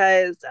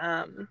because,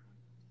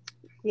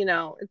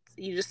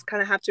 you just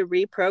kind of have to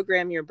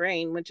reprogram your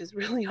brain, which is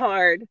really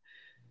hard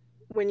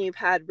when you've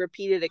had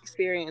repeated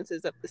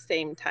experiences of the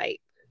same type.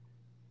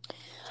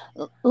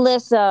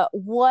 Lissa,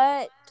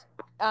 what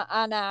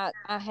and I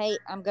hate,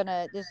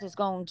 this is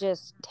gonna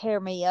just tear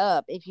me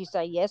up if you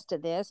say yes to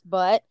this,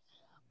 but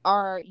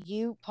are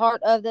you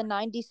part of the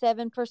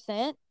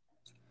 97%?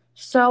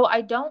 So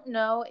I don't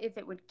know if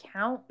it would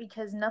count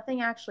because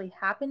nothing actually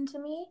happened to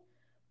me,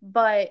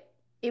 but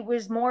it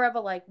was more of a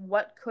like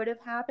what could have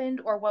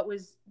happened or what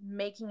was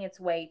making its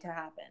way to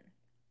happen.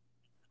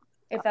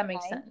 If that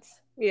makes sense.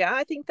 Yeah,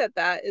 I think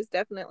that is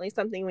definitely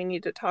something we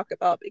need to talk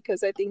about,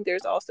 because I think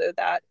there's also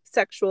that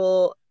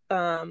sexual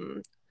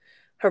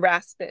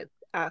harassment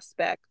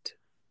aspect.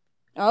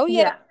 Oh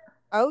yeah. Yeah.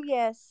 Oh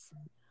yes.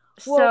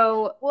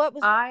 So what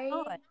was I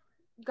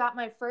got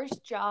my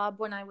first job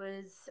when I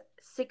was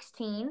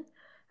 16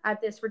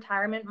 at this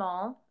retirement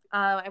mall.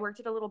 I worked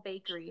at a little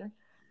bakery,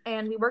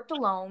 and we worked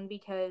alone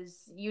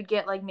because you'd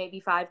get like maybe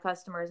 5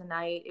 customers a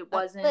night. It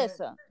wasn't.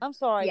 Listen, I'm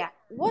sorry. Yeah.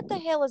 What the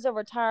hell is a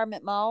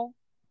retirement mall?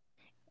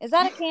 Is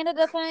that a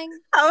Canada thing?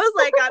 I was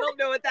like, I don't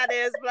know what that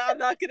is, but I'm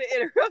not going to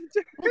interrupt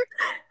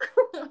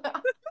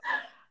her.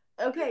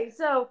 Okay,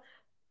 so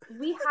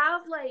we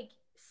have like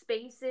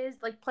spaces,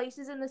 like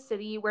places in the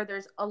city where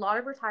there's a lot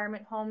of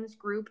retirement homes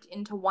grouped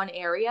into one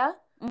area.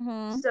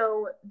 Mm-hmm.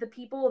 So the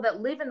people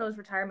that live in those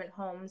retirement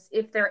homes,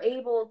 if they're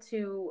able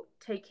to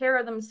take care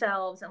of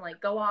themselves and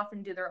like go off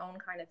and do their own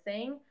kind of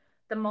thing,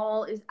 the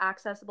mall is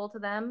accessible to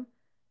them,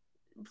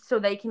 so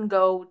they can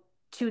go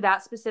to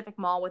that specific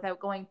mall without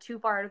going too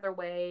far out of their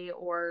way.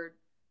 Or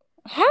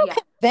how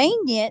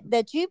convenient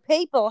that you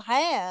people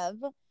have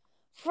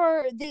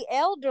for the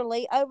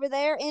elderly over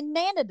there in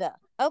Nanada.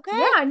 Okay.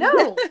 Yeah, I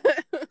know.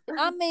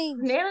 I mean,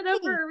 Nanada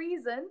for a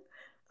reason.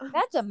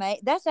 That's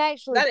amazing. That's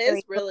actually that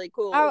is really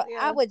cool.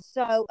 I would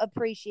so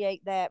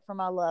appreciate that for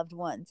my loved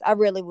ones. I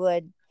really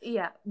would.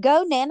 Yeah.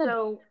 Go Nanada.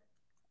 So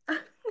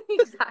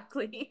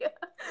exactly.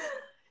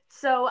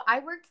 So I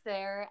worked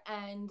there,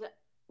 and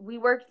we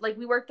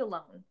worked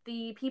alone.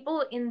 The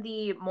people in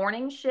the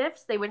morning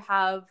shifts, they would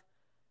have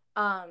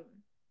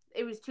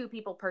it was 2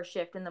 people per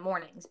shift in the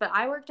mornings, but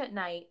I worked at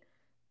night.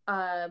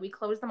 We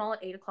closed them all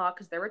at 8 o'clock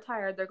because they're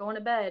retired. They're going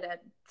to bed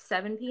at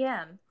 7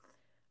 p.m.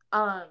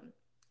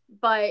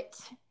 But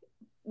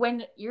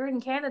when you're in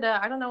Canada,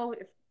 I don't know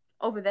if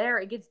over there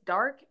it gets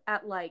dark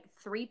at like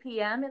 3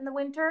 p.m. in the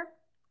winter.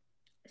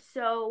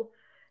 So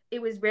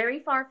it was very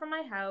far from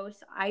my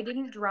house. I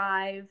didn't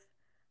drive.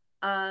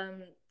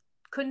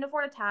 Couldn't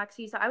afford a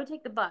taxi, so I would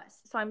take the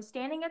bus. So I'm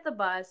standing at the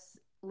bus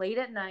late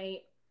at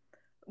night,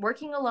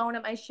 working alone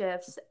at my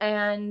shifts,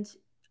 and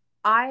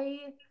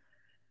I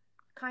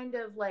kind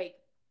of like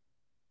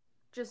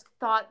just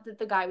thought that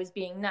the guy was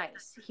being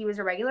nice. He was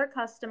a regular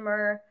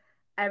customer.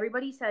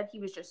 Everybody said he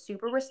was just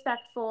super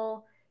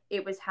respectful.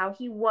 It was how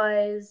he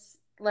was.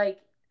 Like,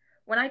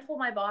 when I told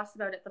my boss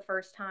about it the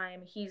first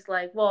time, he's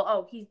like,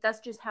 well, that's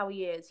just how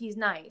he is. He's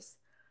nice.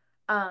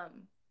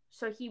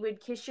 So he would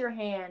kiss your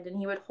hand and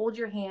he would hold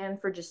your hand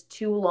for just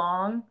too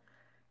long.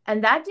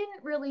 And that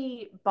didn't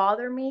really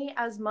bother me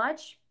as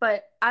much.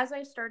 But as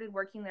I started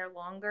working there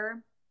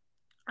longer,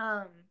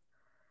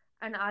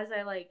 and as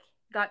I like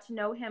got to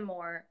know him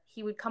more,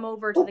 he would come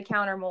over to the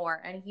counter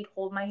more and he'd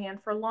hold my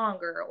hand for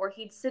longer, or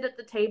he'd sit at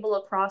the table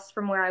across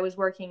from where I was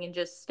working and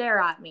just stare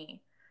at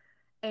me.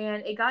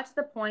 And it got to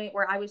the point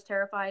where I was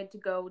terrified to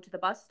go to the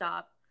bus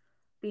stop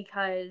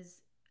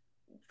because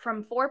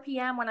from 4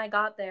 p.m. when I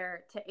got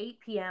there to 8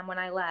 p.m. when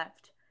I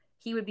left,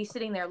 he would be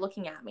sitting there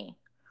looking at me.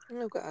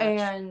 Oh gosh.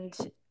 And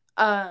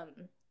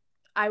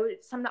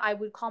I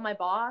would call my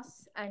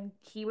boss, and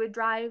he would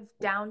drive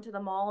down to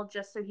the mall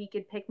just so he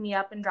could pick me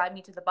up and drive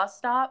me to the bus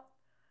stop.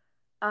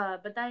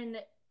 But then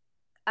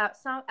at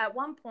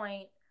one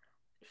point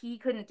he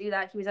couldn't do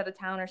that. He was out of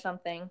town or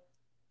something.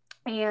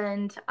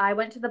 And I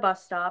went to the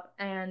bus stop,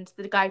 and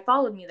the guy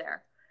followed me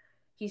there.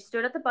 He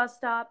stood at the bus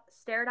stop,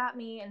 stared at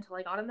me until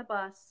I got on the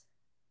bus.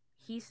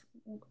 He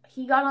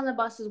got on the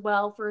bus as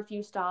well for a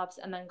few stops,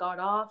 and then got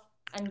off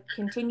and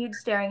continued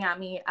staring at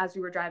me as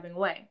we were driving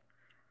away.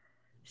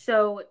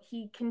 So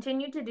he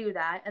continued to do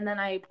that, and then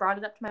I brought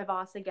it up to my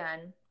boss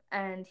again,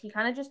 and he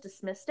kind of just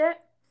dismissed it,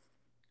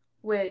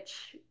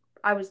 which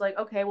I was like,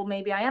 okay, well,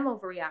 maybe I am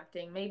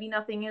overreacting. Maybe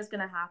nothing is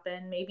going to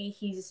happen. Maybe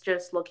he's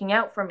just looking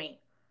out for me.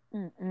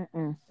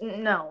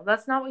 No,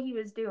 that's not what he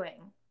was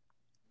doing.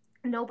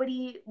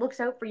 Nobody looks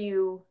out for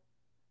you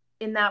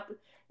not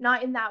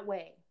in that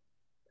way.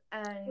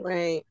 And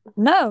right.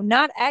 No,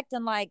 not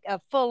acting like a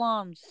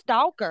full-on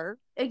stalker.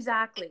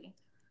 Exactly.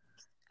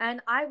 And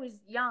I was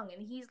young,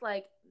 and he's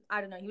like, I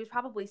don't know, he was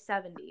probably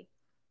 70.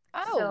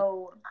 Oh.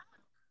 So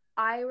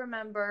I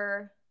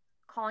remember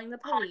calling the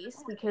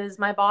police because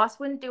my boss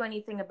wouldn't do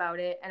anything about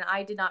it, and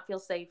I did not feel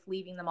safe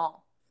leaving the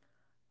mall.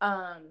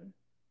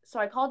 So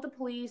I called the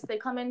police. They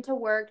come into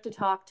work to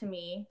talk to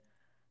me,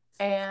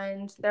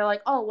 and they're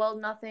like, oh, well,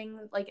 nothing,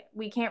 like,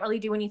 we can't really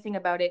do anything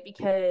about it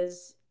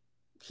because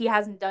he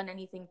hasn't done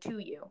anything to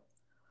you.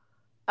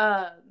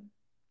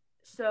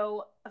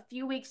 So a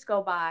few weeks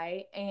go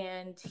by,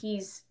 and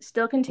he's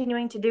still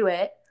continuing to do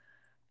it.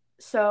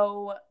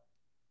 So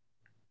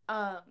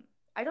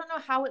I don't know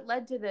how it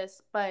led to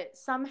this, but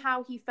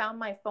somehow he found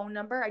my phone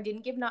number. I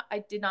did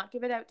not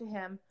give it out to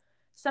him.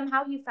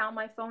 Somehow he found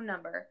my phone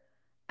number.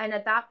 And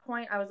at that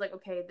point, I was like,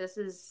 okay, this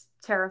is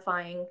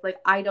terrifying. Like,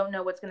 I don't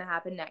know what's going to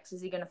happen next.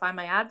 Is he going to find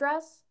my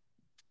address?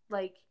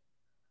 Like,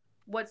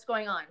 what's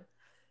going on?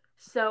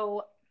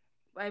 So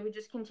I would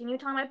just continue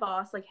telling my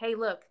boss, like, hey,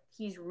 look,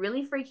 he's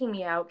really freaking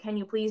me out. Can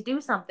you please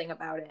do something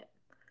about it?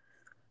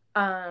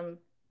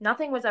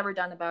 Nothing was ever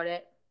done about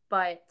it,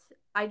 but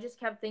I just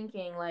kept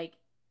thinking, like,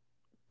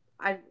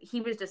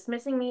 he was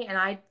dismissing me, and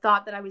I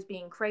thought that I was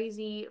being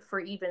crazy for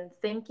even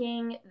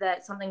thinking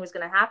that something was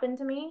going to happen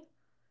to me.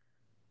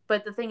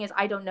 But the thing is,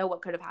 I don't know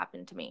what could have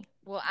happened to me.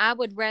 Well, I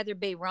would rather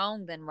be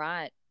wrong than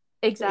right.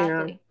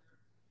 Exactly. Yeah.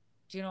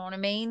 Do you know what I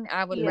mean?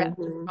 I would Yeah. rather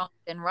be wrong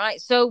than right.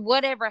 So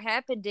whatever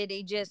happened, did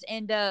he just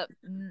end up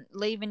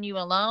leaving you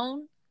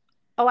alone?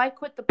 Oh, I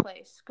quit the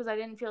place because I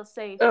didn't feel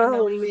safe. Oh, and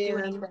nobody would do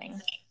man.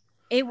 anything.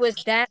 It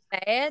was that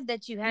bad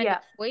that you had Yeah.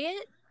 to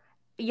quit?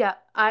 Yeah,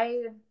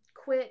 I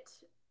quit.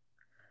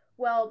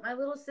 Well, my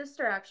little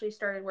sister actually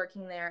started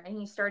working there, and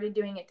he started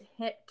doing it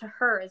to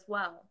her as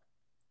well.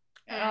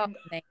 And Oh,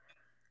 man.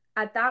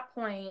 at that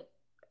point,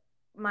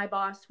 my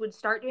boss would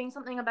start doing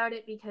something about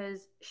it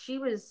because she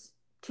was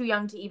too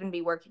young to even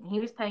be working. He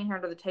was paying her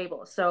under the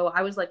table. So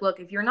I was like, look,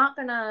 if you're not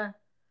gonna,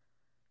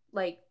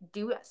 like,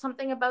 do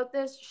something about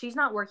this, she's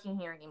not working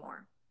here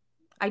anymore.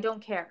 I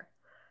don't care.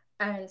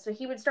 And so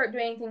he would start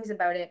doing things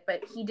about it,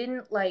 but he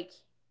didn't, like,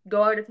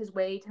 go out of his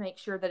way to make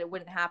sure that it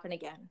wouldn't happen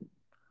again.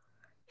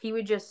 He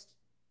would just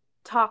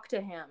talk to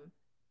him,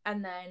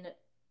 and then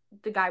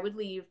the guy would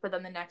leave, but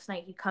then the next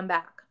night he'd come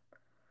back.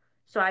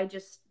 So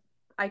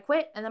I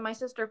quit, and then my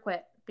sister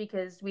quit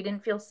because we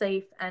didn't feel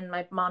safe, and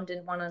my mom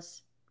didn't want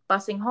us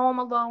busing home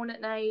alone at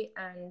night,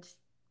 and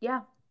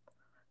yeah,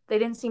 they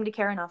didn't seem to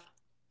care enough.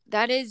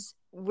 That is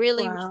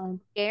really, Wow. really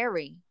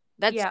scary.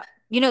 That's, Yeah.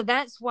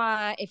 That's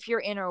why if you're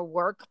in a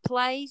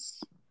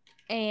workplace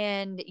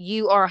and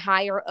you are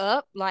higher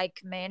up,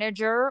 like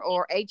manager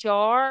or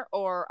HR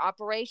or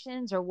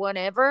operations or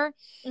whatever,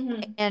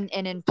 Mm-hmm. and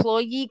an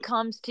employee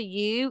comes to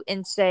you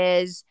and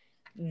says,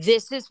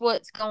 this is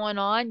what's going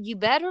on, you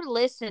better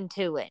listen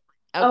to it.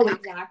 Okay? Oh,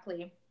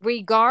 exactly.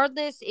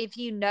 Regardless if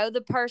you know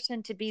the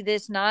person to be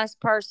this nice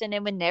person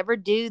and would never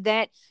do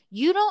that,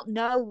 you don't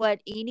know what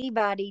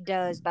anybody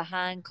does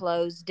behind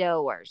closed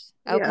doors.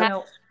 Okay. Yeah.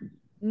 No.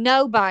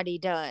 Nobody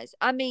does.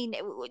 I mean,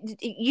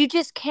 you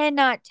just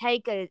cannot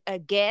take a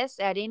guess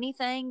at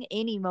anything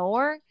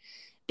anymore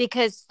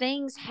because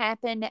things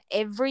happen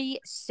every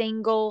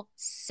single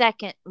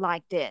second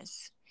like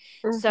this.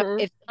 So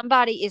if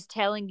somebody is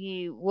telling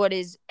you what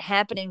is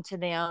happening to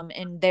them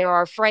and they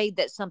are afraid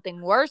that something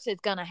worse is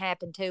going to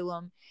happen to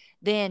them,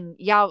 then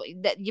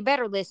you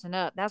better listen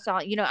up. That's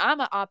all. I'm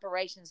an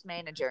operations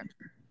manager.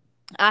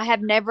 I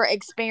have never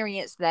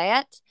experienced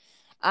that.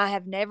 I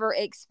have never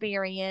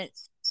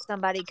experienced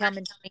somebody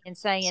coming to me and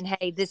saying,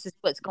 hey, this is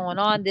what's going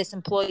on, this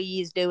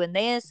employee is doing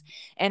this,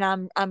 and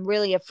I'm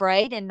really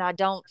afraid and I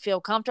don't feel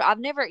comfortable. I've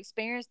never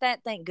experienced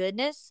that, thank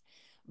goodness.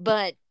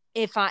 But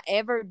if I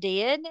ever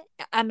did,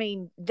 I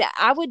mean,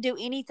 I would do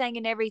anything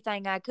and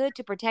everything I could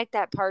to protect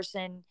that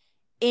person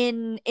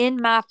in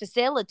my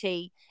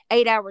facility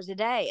 8 hours a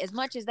day. As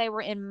much as they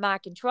were in my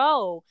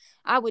control,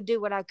 I would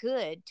do what I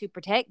could to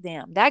protect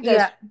them. That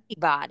goes for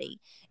anybody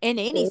in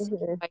any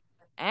situation.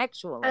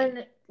 actually.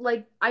 And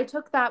like I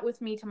took that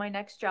with me to my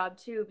next job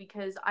too,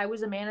 because I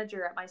was a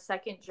manager at my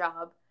second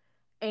job,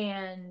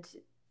 and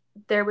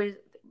there was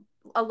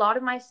a lot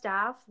of my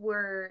staff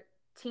were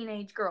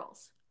teenage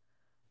girls,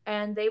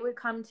 and they would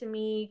come to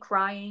me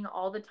crying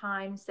all the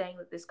time saying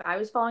that this guy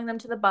was following them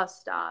to the bus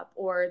stop,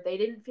 or they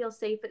didn't feel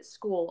safe at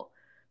school.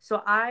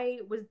 So I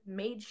was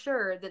made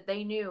sure that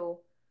they knew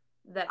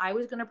that I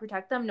was going to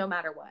protect them no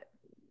matter what.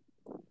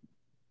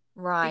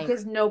 Right.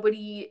 Because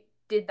nobody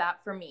did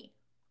that for me.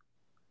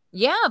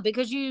 Yeah,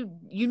 because you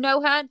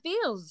know how it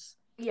feels.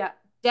 Yeah.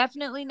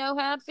 Definitely know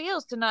how it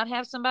feels to not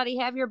have somebody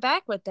have your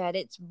back with that.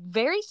 It's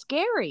very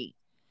scary.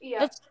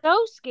 Yeah. It's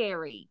so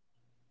scary.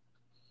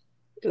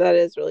 That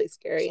is really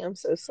scary. I'm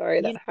so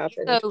sorry that You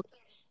happened. So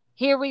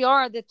here we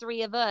are, the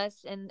three of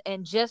us, and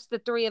just the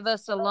three of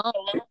us alone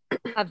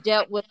have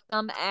dealt with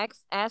some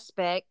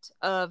aspect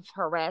of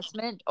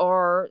harassment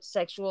or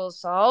sexual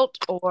assault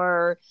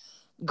or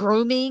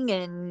grooming,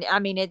 and I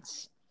mean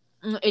it's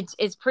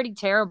pretty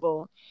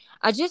terrible.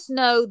 I just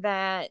know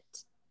that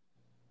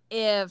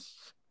if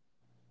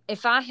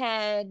I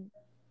had,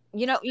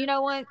 you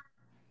know what,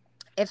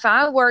 if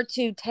I were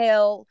to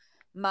tell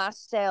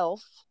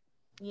myself,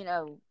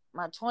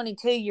 my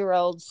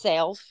 22-year-old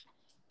self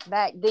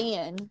back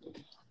then,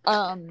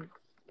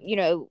 you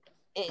know,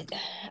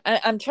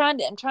 I'm trying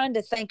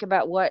to think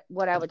about what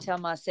I would tell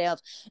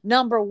myself.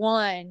 Number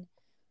one,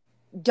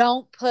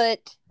 don't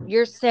put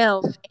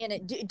yourself in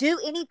it. Do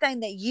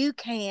anything that you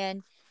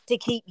can to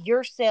keep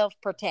yourself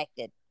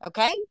protected.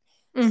 Okay.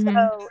 Mm-hmm.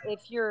 So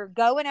if you're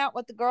going out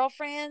with the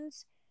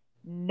girlfriends,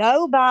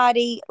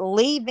 nobody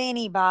leave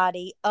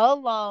anybody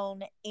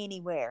alone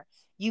anywhere.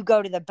 You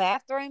go to the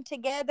bathroom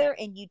together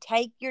and you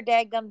take your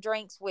daggum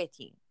drinks with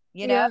you.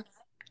 Yeah.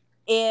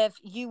 If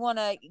you want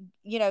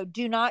to,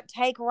 do not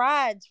take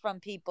rides from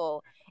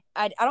people.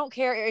 I don't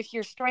care if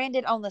you're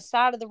stranded on the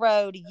side of the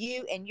road,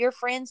 you and your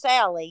friend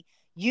Sally,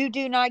 you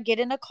do not get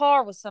in a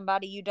car with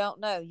somebody you don't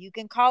know. You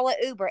can call it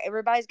Uber.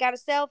 Everybody's got a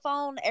cell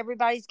phone.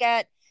 Everybody's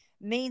got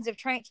means of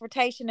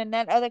transportation in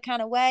that other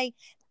kind of way.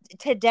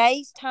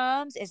 Today's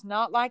times is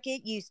not like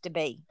it used to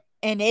be.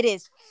 And it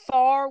is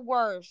far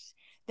worse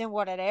than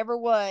what it ever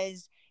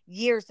was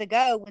years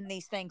ago when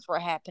these things were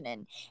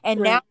happening. And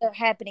Right. now they're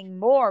happening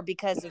more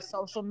because of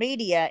social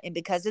media and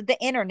because of the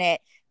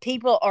internet.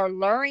 People are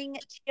luring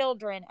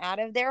children out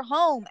of their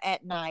home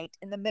at night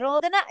in the middle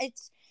of the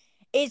night.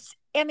 It's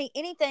I mean,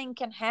 anything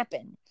can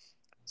happen.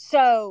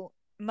 So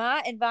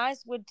my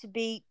advice would to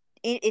be,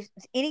 if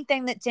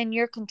anything that's in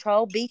your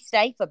control, be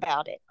safe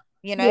about it.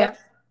 Yeah.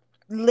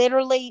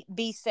 Literally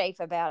be safe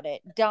about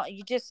it. Don't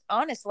you just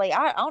honestly,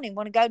 I don't even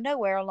want to go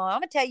nowhere alone. I'm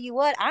gonna tell you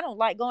what, I don't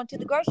like going to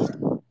the grocery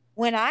store.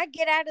 When I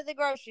get out of the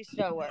grocery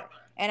store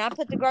and I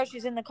put the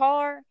groceries in the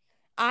car,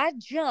 I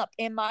jump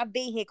in my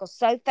vehicle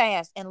so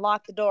fast and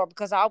lock the door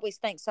because I always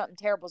think something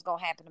terrible is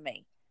gonna happen to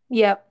me.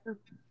 Yep.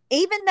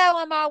 Even though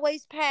I'm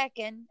always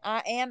packing,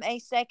 I am a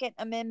Second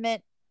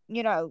Amendment,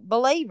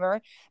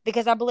 believer,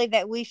 because I believe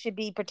that we should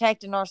be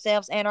protecting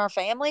ourselves and our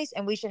families,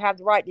 and we should have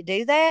the right to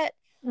do that.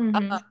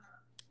 Mm-hmm.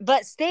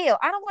 But still,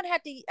 I don't want to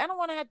have to. I don't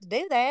want to have to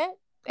do that.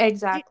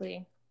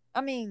 Exactly.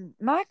 I mean,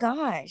 my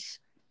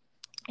gosh,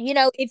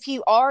 if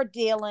you are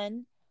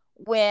dealing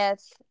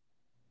with,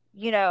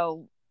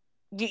 you've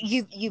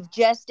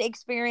just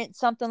experienced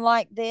something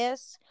like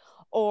this,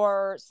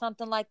 or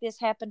something like this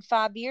happened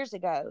 5 years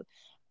ago.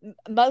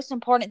 Most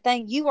important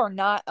thing, you are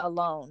not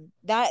alone.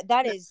 That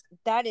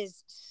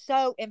is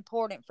so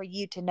important for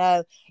you to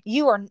know.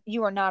 You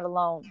are not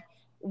alone.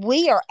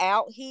 We are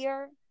out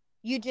here.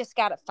 You just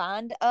got to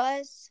find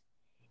us.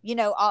 We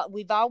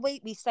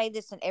say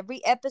this in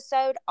every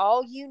episode.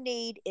 All you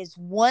need is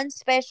one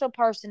special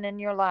person in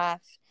your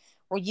life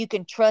where you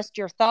can trust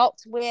your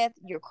thoughts with,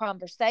 your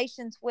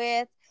conversations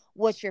with,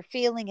 what you're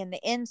feeling in the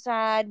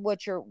inside,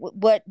 what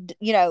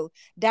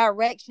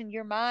direction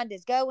your mind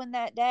is going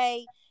that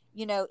day.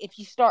 If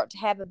you start to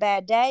have a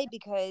bad day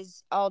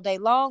because all day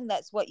long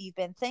that's what you've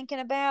been thinking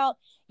about,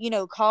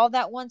 call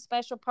that one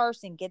special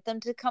person, get them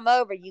to come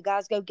over. You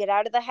guys go get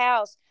out of the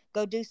house,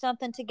 go do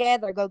something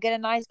together, go get a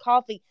nice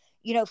coffee.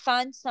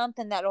 Find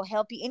something that'll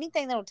help you,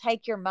 anything that'll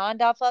take your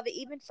mind off of it,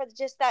 even for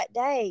just that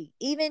day,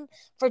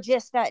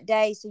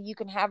 so you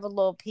can have a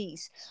little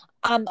peace.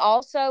 I'm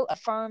also a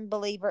firm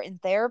believer in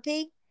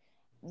therapy.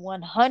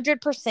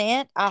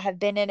 100%. I have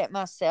been in it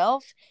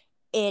myself.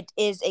 It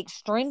is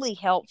extremely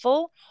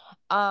helpful.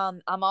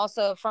 I'm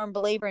also a firm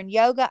believer in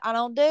yoga. I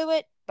don't do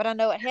it, but I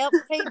know it helps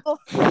people.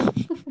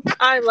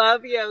 I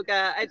love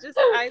yoga. I've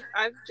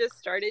just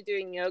started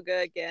doing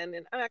yoga again,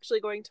 and I'm actually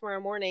going tomorrow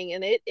morning,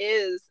 and it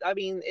is,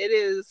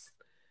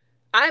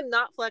 I'm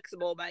not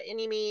flexible by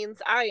any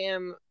means. I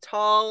am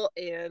tall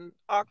and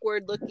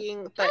awkward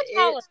looking, but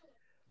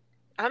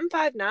I'm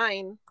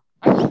 5'9".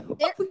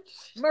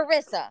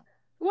 Marissa,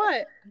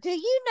 what? Do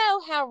you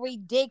know how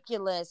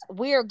ridiculous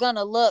we're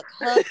gonna look?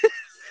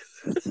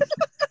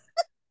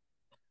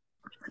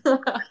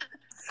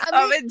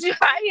 I'm a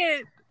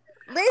giant.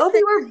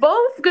 Listen, we're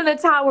both gonna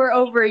tower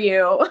over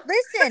you.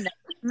 Listen,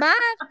 my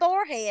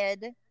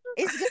forehead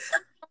is just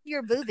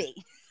your boobie.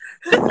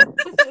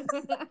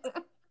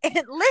 And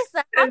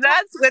Lissa, And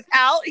that's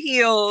without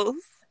heels.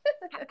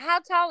 how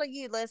tall are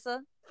you,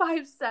 Lissa?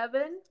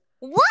 5'7".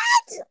 What?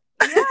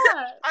 Yeah.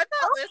 I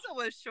thought Lissa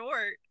was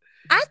short.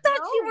 I thought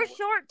you were No.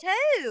 short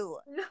too.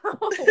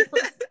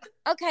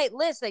 No. Okay,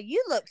 Lissa,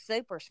 you look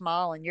super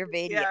small in your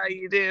video. Yeah,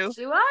 you do.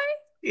 Do I?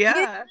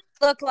 Yeah.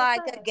 Look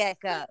like a Okay.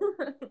 gecko.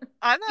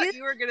 I thought You-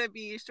 you were gonna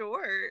be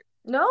short.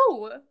 No.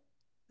 Oh my,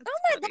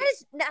 Funny. that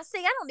is now. See,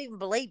 I don't even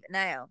believe it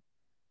now.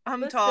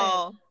 I'm Listen.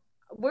 tall.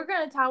 We're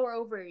gonna tower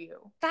over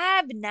you.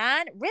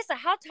 5'9". Rissa,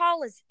 how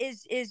tall is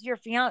your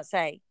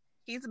fiance?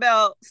 He's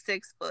about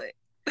 6 foot.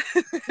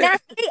 Now,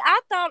 see,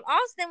 I thought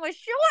Austin was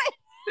short.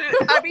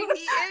 I mean,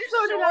 he is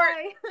So did short.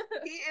 I.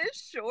 He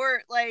is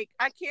short. Like,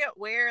 I can't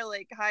wear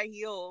like high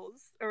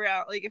heels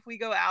around. Like, if we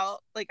go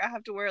out, like I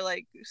have to wear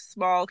like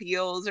small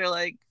heels or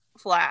like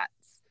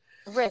flats.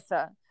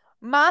 Rissa,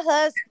 my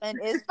husband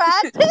is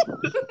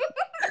 5'2".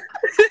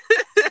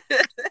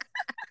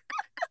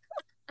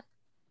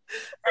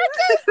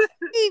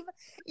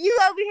 You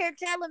over here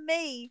telling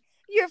me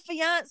your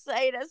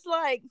fiance that's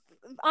like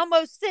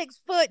almost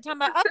 6 foot talking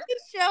about, oh,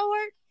 he's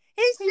short.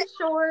 He's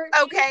short.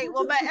 Okay,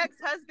 well, my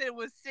ex-husband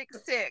was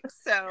 6'6",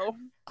 so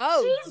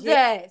Oh,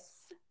 Jesus.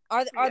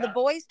 are the Yeah.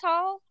 boys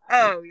tall?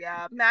 oh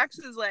yeah, Max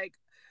is like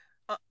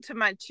to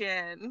my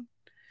chin,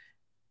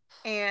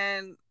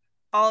 and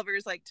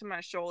Oliver's like to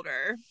my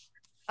shoulder.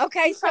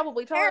 Okay, He's so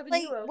probably taller than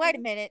apparently, you. wait a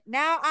minute.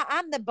 Now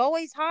I'm the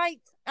boy's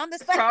height. I'm the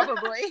same.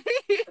 Probably.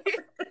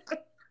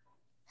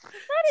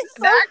 That is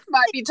so. Max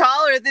might be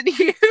taller than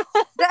you.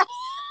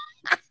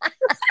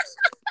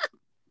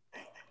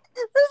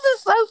 This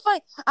is so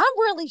funny. I'm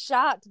really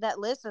shocked that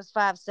Lissa's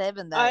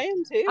 5'7" though. I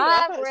am too.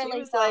 I I thought really she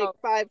was thought-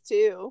 like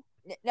 5'2".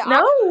 No,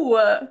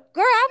 No.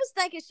 girl, I was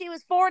thinking she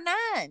was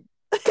 4'9".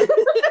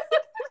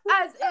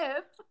 As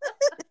if.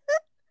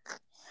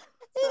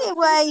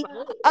 Anyway,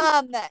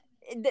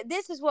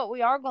 this is what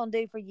we are going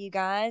to do for you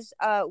guys.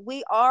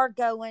 We are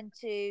going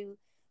to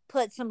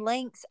put some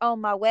links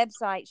on my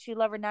website,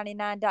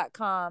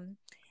 shoelover99.com.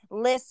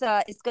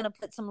 Lissa is going to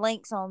put some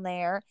links on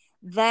there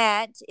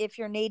that if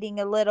you're needing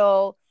a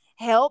little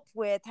help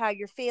with how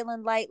you're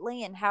feeling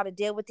lately and how to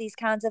deal with these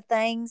kinds of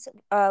things,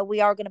 we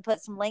are going to put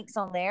some links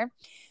on there.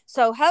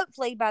 So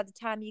hopefully by the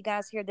time you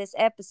guys hear this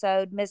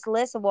episode, Miss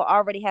Lissa will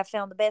already have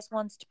found the best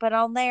ones to put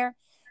on there.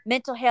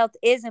 Mental health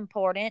is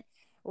important.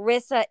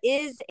 Rissa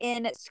is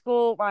in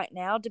school right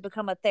now to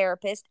become a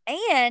therapist,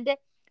 and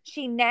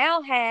she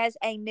now has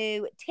a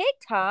new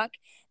TikTok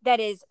that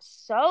is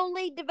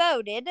solely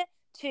devoted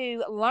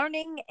to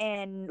learning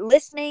and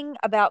listening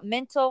about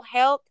mental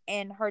health.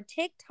 And her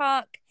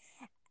TikTok,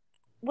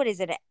 what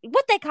is it?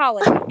 What they call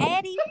it?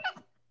 Addie?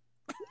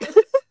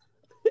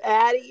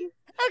 Addie.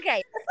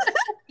 Okay.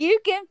 You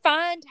can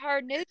find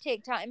her new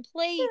TikTok and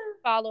please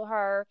follow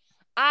her.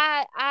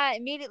 I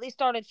immediately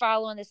started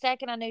following the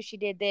second I knew she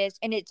did this,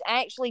 and it's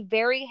actually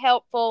very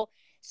helpful.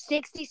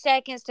 60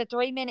 seconds to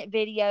 3-minute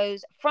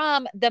videos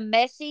from the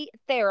Messy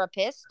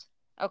Therapist.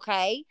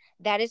 Okay.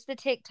 That is the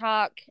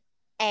TikTok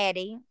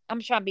Addie.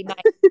 I'm trying to be nice.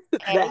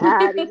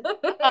 Addie.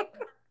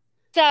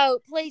 So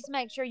please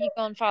make sure you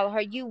go and follow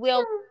her. You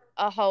will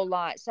a whole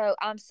lot. So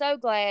I'm so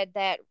glad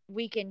that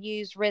we can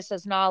use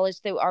Rissa's knowledge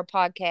through our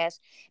podcast,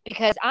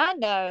 because I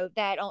know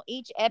that on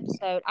each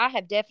episode I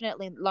have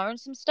definitely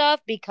learned some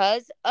stuff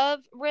because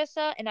of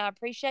Rissa, and I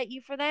appreciate you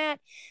for that.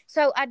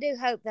 So I do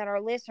hope that our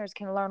listeners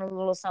can learn a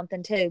little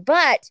something too.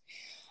 But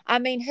I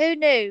mean, who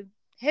knew?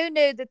 Who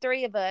knew the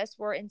three of us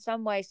were in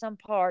some way, some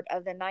part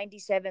of the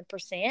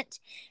 97%?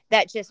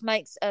 That just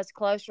makes us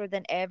closer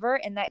than ever.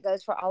 And that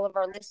goes for all of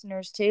our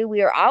listeners too.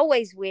 We are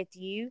always with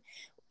you.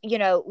 You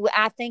know,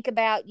 I think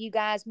about you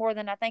guys more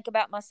than I think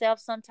about myself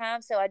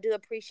sometimes. So I do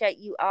appreciate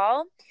you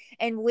all.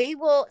 And we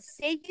will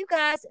see you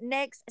guys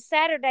next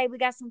Saturday. We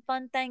got some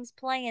fun things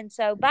planned.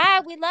 So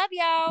bye. We love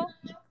y'all.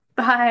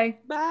 Bye.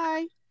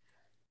 Bye.